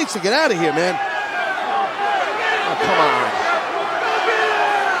 she needs to get out of here, man. Oh, come on.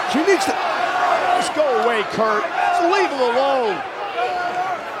 She needs to... Just go away, Kurt. Just leave him alone.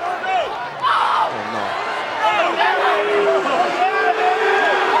 Oh, no.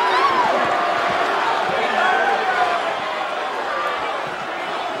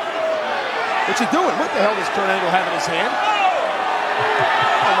 What's he doing? What the hell does Kurt Angle have in his hand?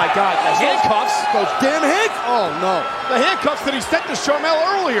 Oh my God, the handcuffs. Those damn handcuffs. Oh no. The handcuffs that he sent to Sharmell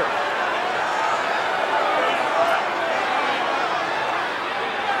earlier.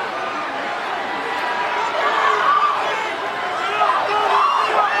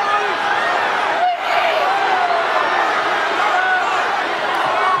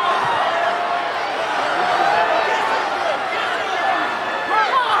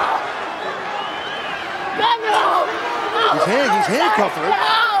 He's handcuffing her.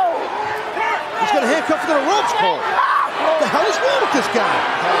 He's got a handcuff to the ropes, Cole. What the hell is wrong with this guy?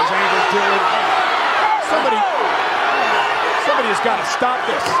 What the hell is Angle doing? Somebody has got to stop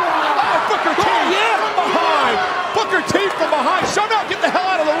this. Oh, Booker T from behind. Booker T from behind. Sharmell, get the hell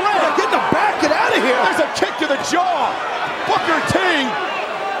out of the ring. Get in the back. Get out of here. There's a kick to the jaw. Booker T.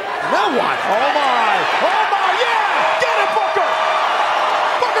 Now what? Oh my. Oh my. Yeah. Get it, Booker.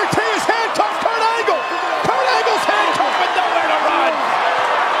 Booker T is handcuffed. Kurt Angle. Kurt Angle's handcuffed with nowhere to run.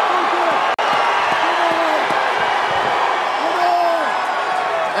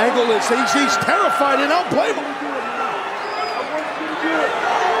 Angle is, he's terrified, and I'll blame him.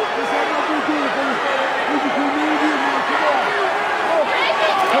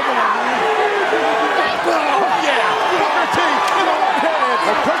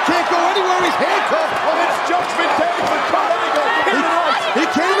 Kurt can't go anywhere, he's handcuffed. Well, it's Judgment Day for Kurt Angle. He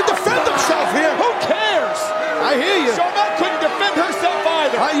can't even defend himself here. Who cares? I hear you. Sharmell couldn't defend herself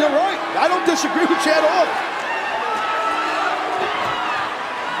either. You're right. I don't disagree with you at all.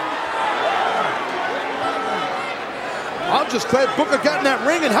 I'm just glad Booker got in that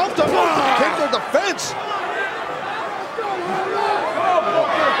ring and helped him take their defense.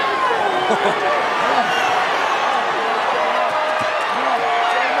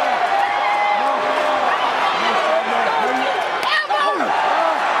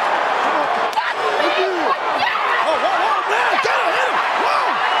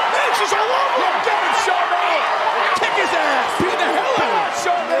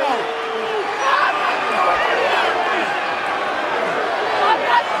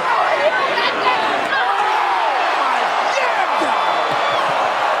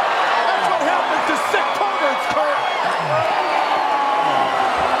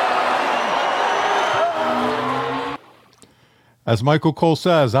 As Michael Cole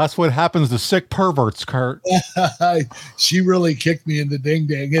says, that's what happens to sick perverts, Kurt. She really kicked me in the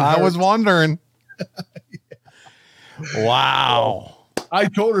ding-dang. I was wondering. Wow. I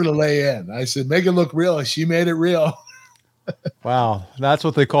told her to lay in. I said, make it look real. She made it real. Wow. That's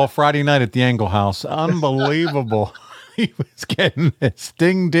what they call Friday night at the Angle House. Unbelievable. He was getting his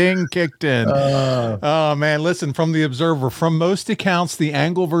ding-ding kicked in. Oh, man. Listen, from the Observer, from most accounts, the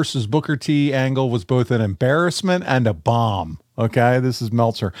Angle versus Booker T angle was both an embarrassment and a bomb. Okay, this is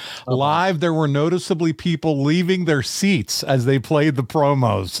Meltzer. Live, there were noticeably people leaving their seats as they played the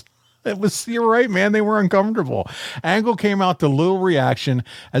promos. It was, you're right, man. They were uncomfortable. Angle came out to little reaction,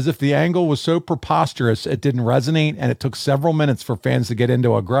 as if the angle was so preposterous it didn't resonate, and it took several minutes for fans to get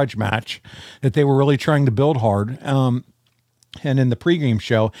into a grudge match that they were really trying to build hard. And in the pregame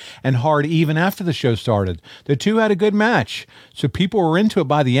show, and hard even after the show started. The two had a good match, so people were into it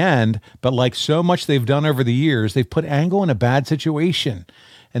by the end, but like so much they've done over the years, they've put Angle in a bad situation.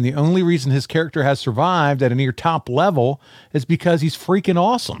 And the only reason his character has survived at a near top level is because he's freaking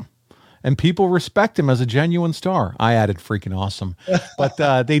awesome. And people respect him as a genuine star. I added freaking awesome. But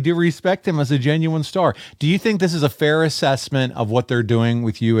they do respect him as a genuine star. Do you think this is a fair assessment of what they're doing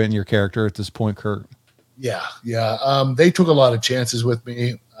with you and your character at this point, Kurt? Yeah. They took a lot of chances with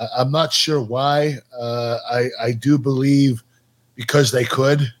me. I'm not sure why. I do believe because they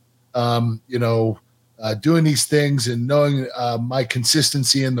could, doing these things and knowing my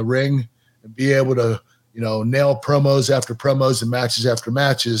consistency in the ring and be able to, nail promos after promos and matches after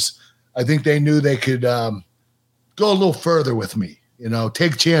matches. I think they knew they could go a little further with me,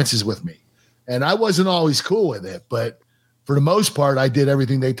 take chances with me. And I wasn't always cool with it, but for the most part, I did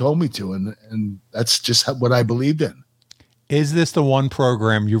everything they told me to, and that's just what I believed in. Is this the one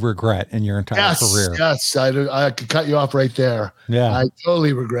program you regret in your entire career? Yes, I could cut you off right there. Yeah, I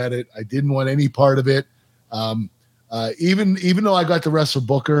totally regret it. I didn't want any part of it. Even though I got to wrestle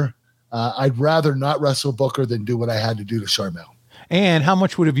Booker, I'd rather not wrestle Booker than do what I had to do to Charmel. And how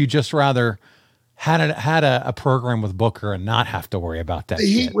much would have you just rather had a program with Booker and not have to worry about that? The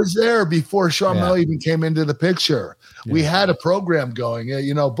heat was there before Charmel Yeah. even came into the picture. We had a program going.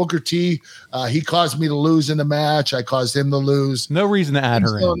 Booker T, he caused me to lose in the match. I caused him to lose. No reason to add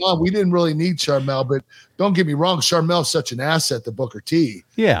her in. We didn't really need Charmel, but don't get me wrong. Charmel's such an asset to Booker T.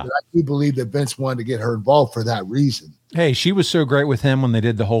 Yeah. I do believe that Vince wanted to get her involved for that reason. Hey, she was so great with him when they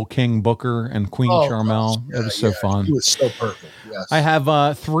did the whole King Booker and Queen Charmel. It was so fun. He was so perfect. Yes. I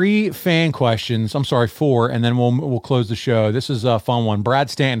have 3 fan questions. I'm sorry, 4, and then we'll close the show. This is a fun one. Brad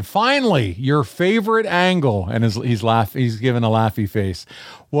Stanton, finally, your favorite angle, and he's giving a laughy face.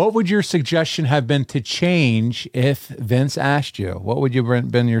 What would your suggestion have been to change if Vince asked you? What would you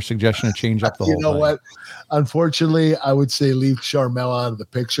been your suggestion to change up the whole thing? You know what? Unfortunately, I would say leave Charmel out of the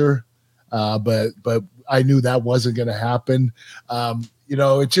picture, but I knew that wasn't going to happen.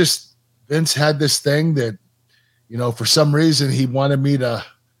 It just Vince had this thing that, for some reason he wanted me to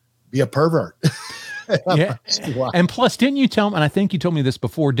be a pervert. Yeah. And plus, didn't you tell him, and I think you told me this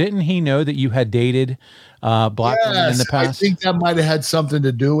before, didn't he know that you had dated black women in the past? I think that might have had something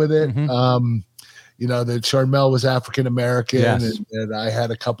to do with it. Mm-hmm. That Charmel was African-American, Yes. and I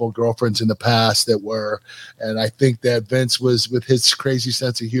had a couple of girlfriends in the past that were, and I think that Vince was, with his crazy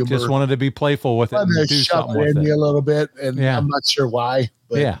sense of humor, Just wanted to be playful with it and do shove something it with in me it. a little bit, and Yeah. I'm not sure why.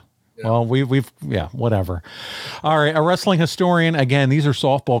 But Yeah. Well, we've whatever. All right, a wrestling historian. Again, these are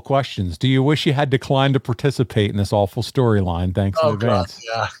softball questions. Do you wish you had declined to participate in this awful storyline? Thanks in advance.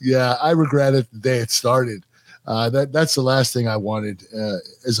 Yeah. I regret it the day it started. That's the last thing I wanted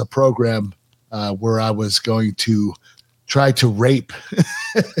as a program where I was going to try to rape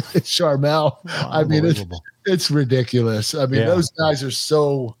Charmel. I mean, it's ridiculous. I mean, those guys are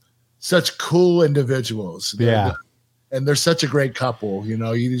such cool individuals. And they're such a great couple. You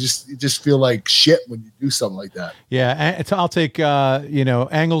just feel like shit when you do something like that. Yeah, and I'll take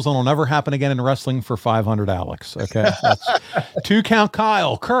angles that'll never happen again in wrestling for 500, Alex. Okay, that's 2 count.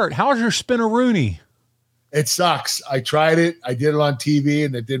 Kyle, Kurt, how's your spinneroonie? It sucks. I tried it. I did it on TV,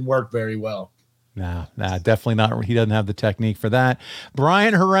 and it didn't work very well. Nah, definitely not. He doesn't have the technique for that.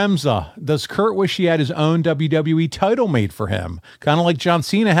 Brian Haremza, does Kurt wish he had his own WWE title made for him? Kind of like John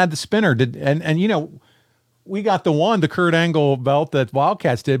Cena had the spinner. We got the Kurt Angle belt that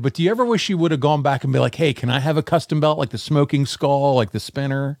Wildcats did, but do you ever wish you would have gone back and be like, hey, can I have a custom belt like the Smoking Skull, like the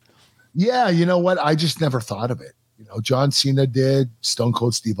spinner? Yeah, you know what? I just never thought of it. John Cena did, Stone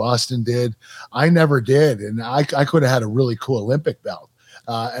Cold Steve Austin did. I never did, and I could have had a really cool Olympic belt.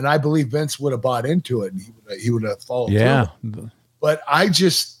 And I believe Vince would have bought into it, and he would have followed through. But I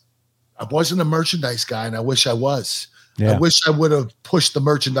wasn't a merchandise guy, and I wish I was. Yeah. I wish I would have pushed the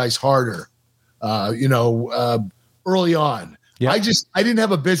merchandise harder. Early on. Yeah. I didn't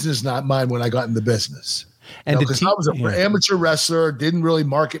have a business mind when I got in the business. And because I was an amateur wrestler, didn't really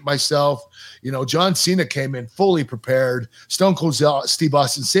market myself. John Cena came in fully prepared. Stone Cold Steve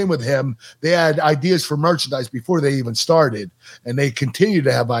Austin, same with him. They had ideas for merchandise before they even started, and they continue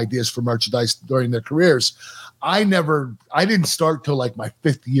to have ideas for merchandise during their careers. I didn't start till like my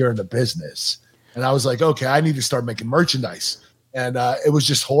 5th year in the business. And I was like, okay, I need to start making merchandise. And it was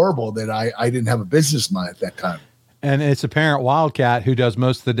just horrible that I didn't have a business mind at that time. And it's apparent Wildcat, who does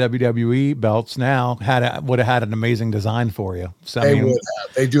most of the WWE belts now, would have had an amazing design for you. So would have.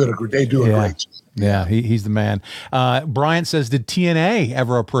 They do a great job. Yeah, he's the man. Bryant says, did TNA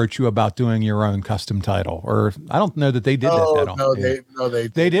ever approach you about doing your own custom title? Or I don't know that they did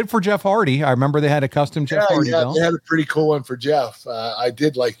that. They did for Jeff Hardy. I remember they had a custom Jeff Hardy belt. They had a pretty cool one for Jeff. I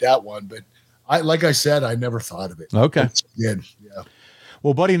did like that one, but like I said, I never thought of it. Okay. Yeah.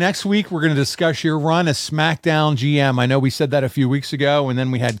 Well, buddy, next week we're going to discuss your run as SmackDown GM. I know we said that a few weeks ago, and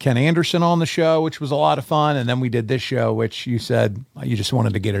then we had Ken Anderson on the show, which was a lot of fun, and then we did this show, which you said you just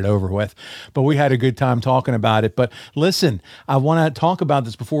wanted to get it over with. But we had a good time talking about it. But listen, I want to talk about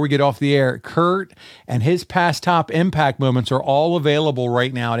this before we get off the air. Kurt and his past top Impact moments are all available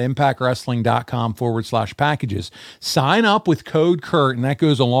right now at impactwrestling.com/packages. Sign up with code Kurt, and that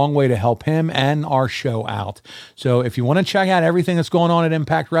goes a long way to help him and our show out. So if you want to check out everything that's going on at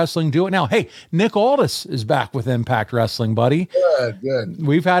Impact Wrestling, do it now. Hey, Nick Aldis is back with Impact Wrestling, buddy. Good.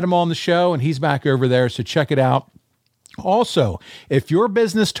 We've had him on the show, and he's back over there, so check it out. Also, if your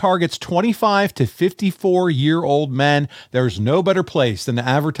business targets 25 to 54-year-old men, there's no better place than to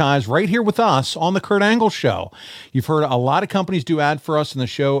advertise right here with us on The Kurt Angle Show. You've heard a lot of companies do ad for us in the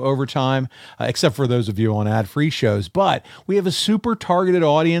show over time, except for those of you on ad-free shows, but we have a super targeted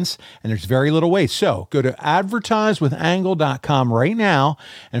audience, and there's very little waste. So go to advertisewithangle.com right now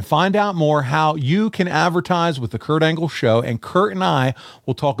and find out more how you can advertise with The Kurt Angle Show, and Kurt and I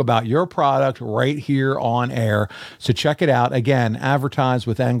will talk about your product right here on air. So check it out. Again,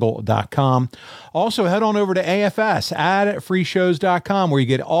 advertisewithangle.com. Also, head on over to AFS, adfreeshows.com, where you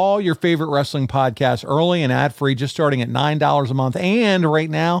get all your favorite wrestling podcasts early and ad-free, just starting at $9 a month. And right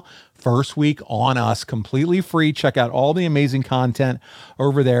now, first week on us, completely free. Check out all the amazing content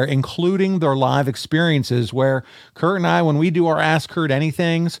over there, including their live experiences where Kurt and I, when we do our Ask Kurt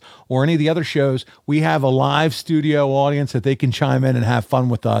Anythings or any of the other shows, we have a live studio audience that they can chime in and have fun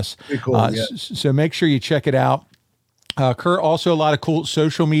with us. Pretty cool, yeah. So make sure you check it out. Kurt, also a lot of cool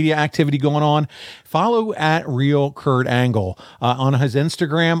social media activity going on. Follow at Real Kurt Angle on his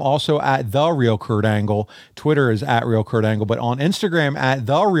Instagram, also at The Real Kurt Angle. Twitter is at Real Kurt Angle, but on Instagram at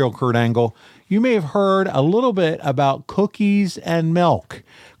The Real Kurt Angle. You may have heard a little bit about cookies and milk.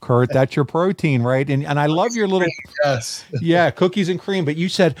 Kurt, that's your protein, right? And I love your little, yes, yeah, cookies and cream. But you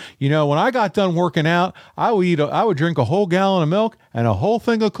said, when I got done working out, I would drink a whole gallon of milk and a whole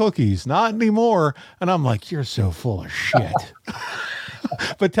thing of cookies. Not anymore. And I'm like, you're so full of shit.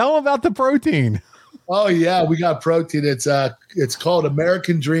 But tell them about the protein. Oh yeah, we got protein. It's called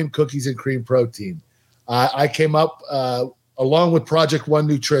American Dream Cookies and Cream Protein. I came up along with Project One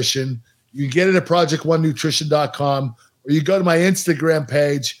Nutrition. You get it at project1nutrition.com, or you go to my Instagram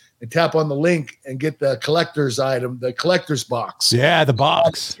page and tap on the link and get the collector's item, the collector's box. Yeah, the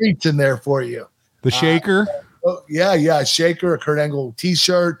box. Treats in there for you. The shaker. Yeah, a shaker, a Kurt Angle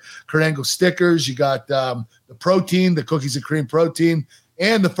t-shirt, Kurt Angle stickers. You got the protein, the cookies and cream protein,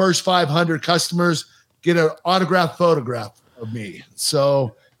 and the first 500 customers get an autographed photograph of me.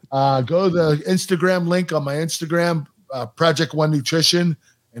 So go to the Instagram link on my Instagram, Project One Nutrition,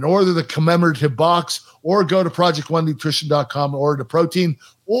 and order the commemorative box, or go to project1nutrition.com and order the protein,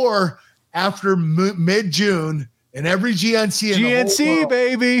 or after mid-June in every GNC in the whole world,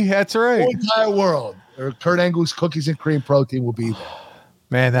 baby, that's right, the entire world, Kurt Angle's cookies and cream protein will be there.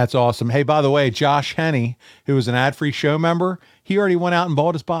 Man, that's awesome. Hey, by the way, Josh Henney, who was an ad-free show member, he already went out and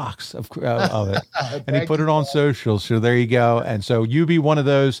bought his box of it, and he put it on social. So there you go. And so you be one of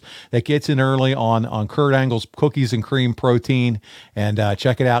those that gets in early on Kurt Angle's cookies and cream protein, and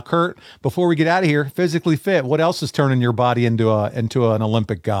check it out. Kurt, before we get out of here, Physically Fit, what else is turning your body into an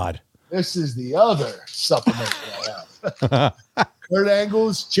Olympic god? This is the other supplement that I have. Kurt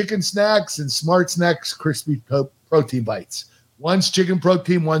Angle's Chicken Snacks and Smart Snacks Crispy Protein Bites. One's chicken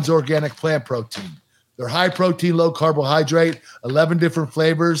protein, one's organic plant protein. They're high protein, low carbohydrate, 11 different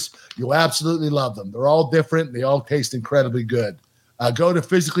flavors. You'll absolutely love them. They're all different. They all taste incrediblygood. Go to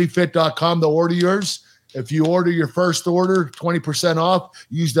physicallyfit.com to order yours. If you order your first order, 20% off.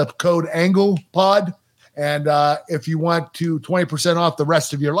 Use the code ANGLEPOD. And if you want to 20% off the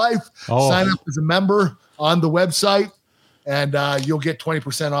rest of your life, sign up as a member on the website, and you'll get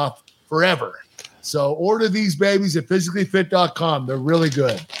 20% off forever. So order these babies at physicallyfit.com. They're really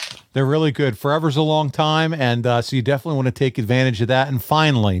good. They're really good. Forever's a long time, and so you definitely want to take advantage of that. And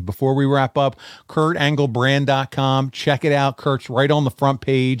finally, before we wrap up, KurtAngleBrand.com. Check it out. Kurt's right on the front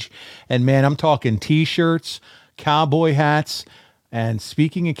page. And, man, I'm talking T-shirts, cowboy hats. And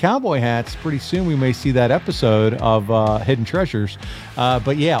speaking of cowboy hats, pretty soon we may see that episode of Hidden Treasures.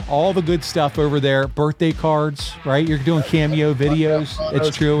 But, yeah, all the good stuff over there. Birthday cards, right? You're doing cameo videos.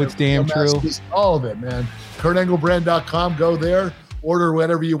 It's true. It's damn true. All of it, man. KurtAngleBrand.com. Go there. Order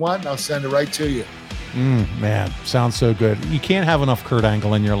whatever you want, and I'll send it right to you. Man, sounds so good. You can't have enough Kurt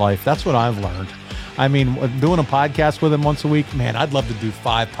Angle in your life. That's what I've learned. I mean, doing a podcast with him once a week, man, I'd love to do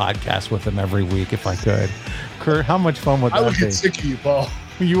 5 podcasts with him every week if I could. Kurt, how much fun would that be? I would get sick of you, Paul.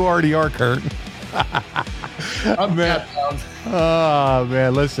 You already are, Kurt. I'm man. Oh,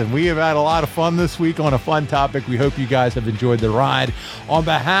 man, listen, we have had a lot of fun this week on a fun topic. We hope you guys have enjoyed the ride. On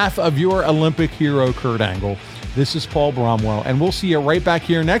behalf of your Olympic hero, Kurt Angle, this is Paul Bromwell, and we'll see you right back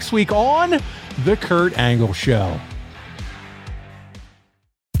here next week on The Kurt Angle Show.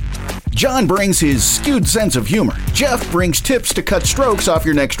 John brings his skewed sense of humor. Jeff brings tips to cut strokes off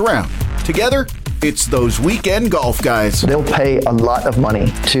your next round. Together, it's those weekend golf guys. They'll pay a lot of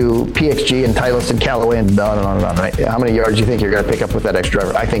money to PXG and Titleist and Callaway and on and on and on, right? How many yards do you think you're going to pick up with that extra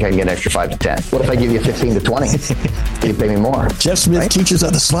driver? I think I can get an extra 5 to 10. What if I give you 15 to 20? You pay me more. Jeff Smith teaches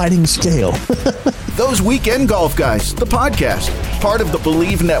on the sliding scale. Those Weekend Golf Guys, the podcast, part of the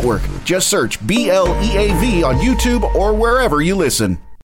Believe Network. Just search BLEAV on YouTube or wherever you listen.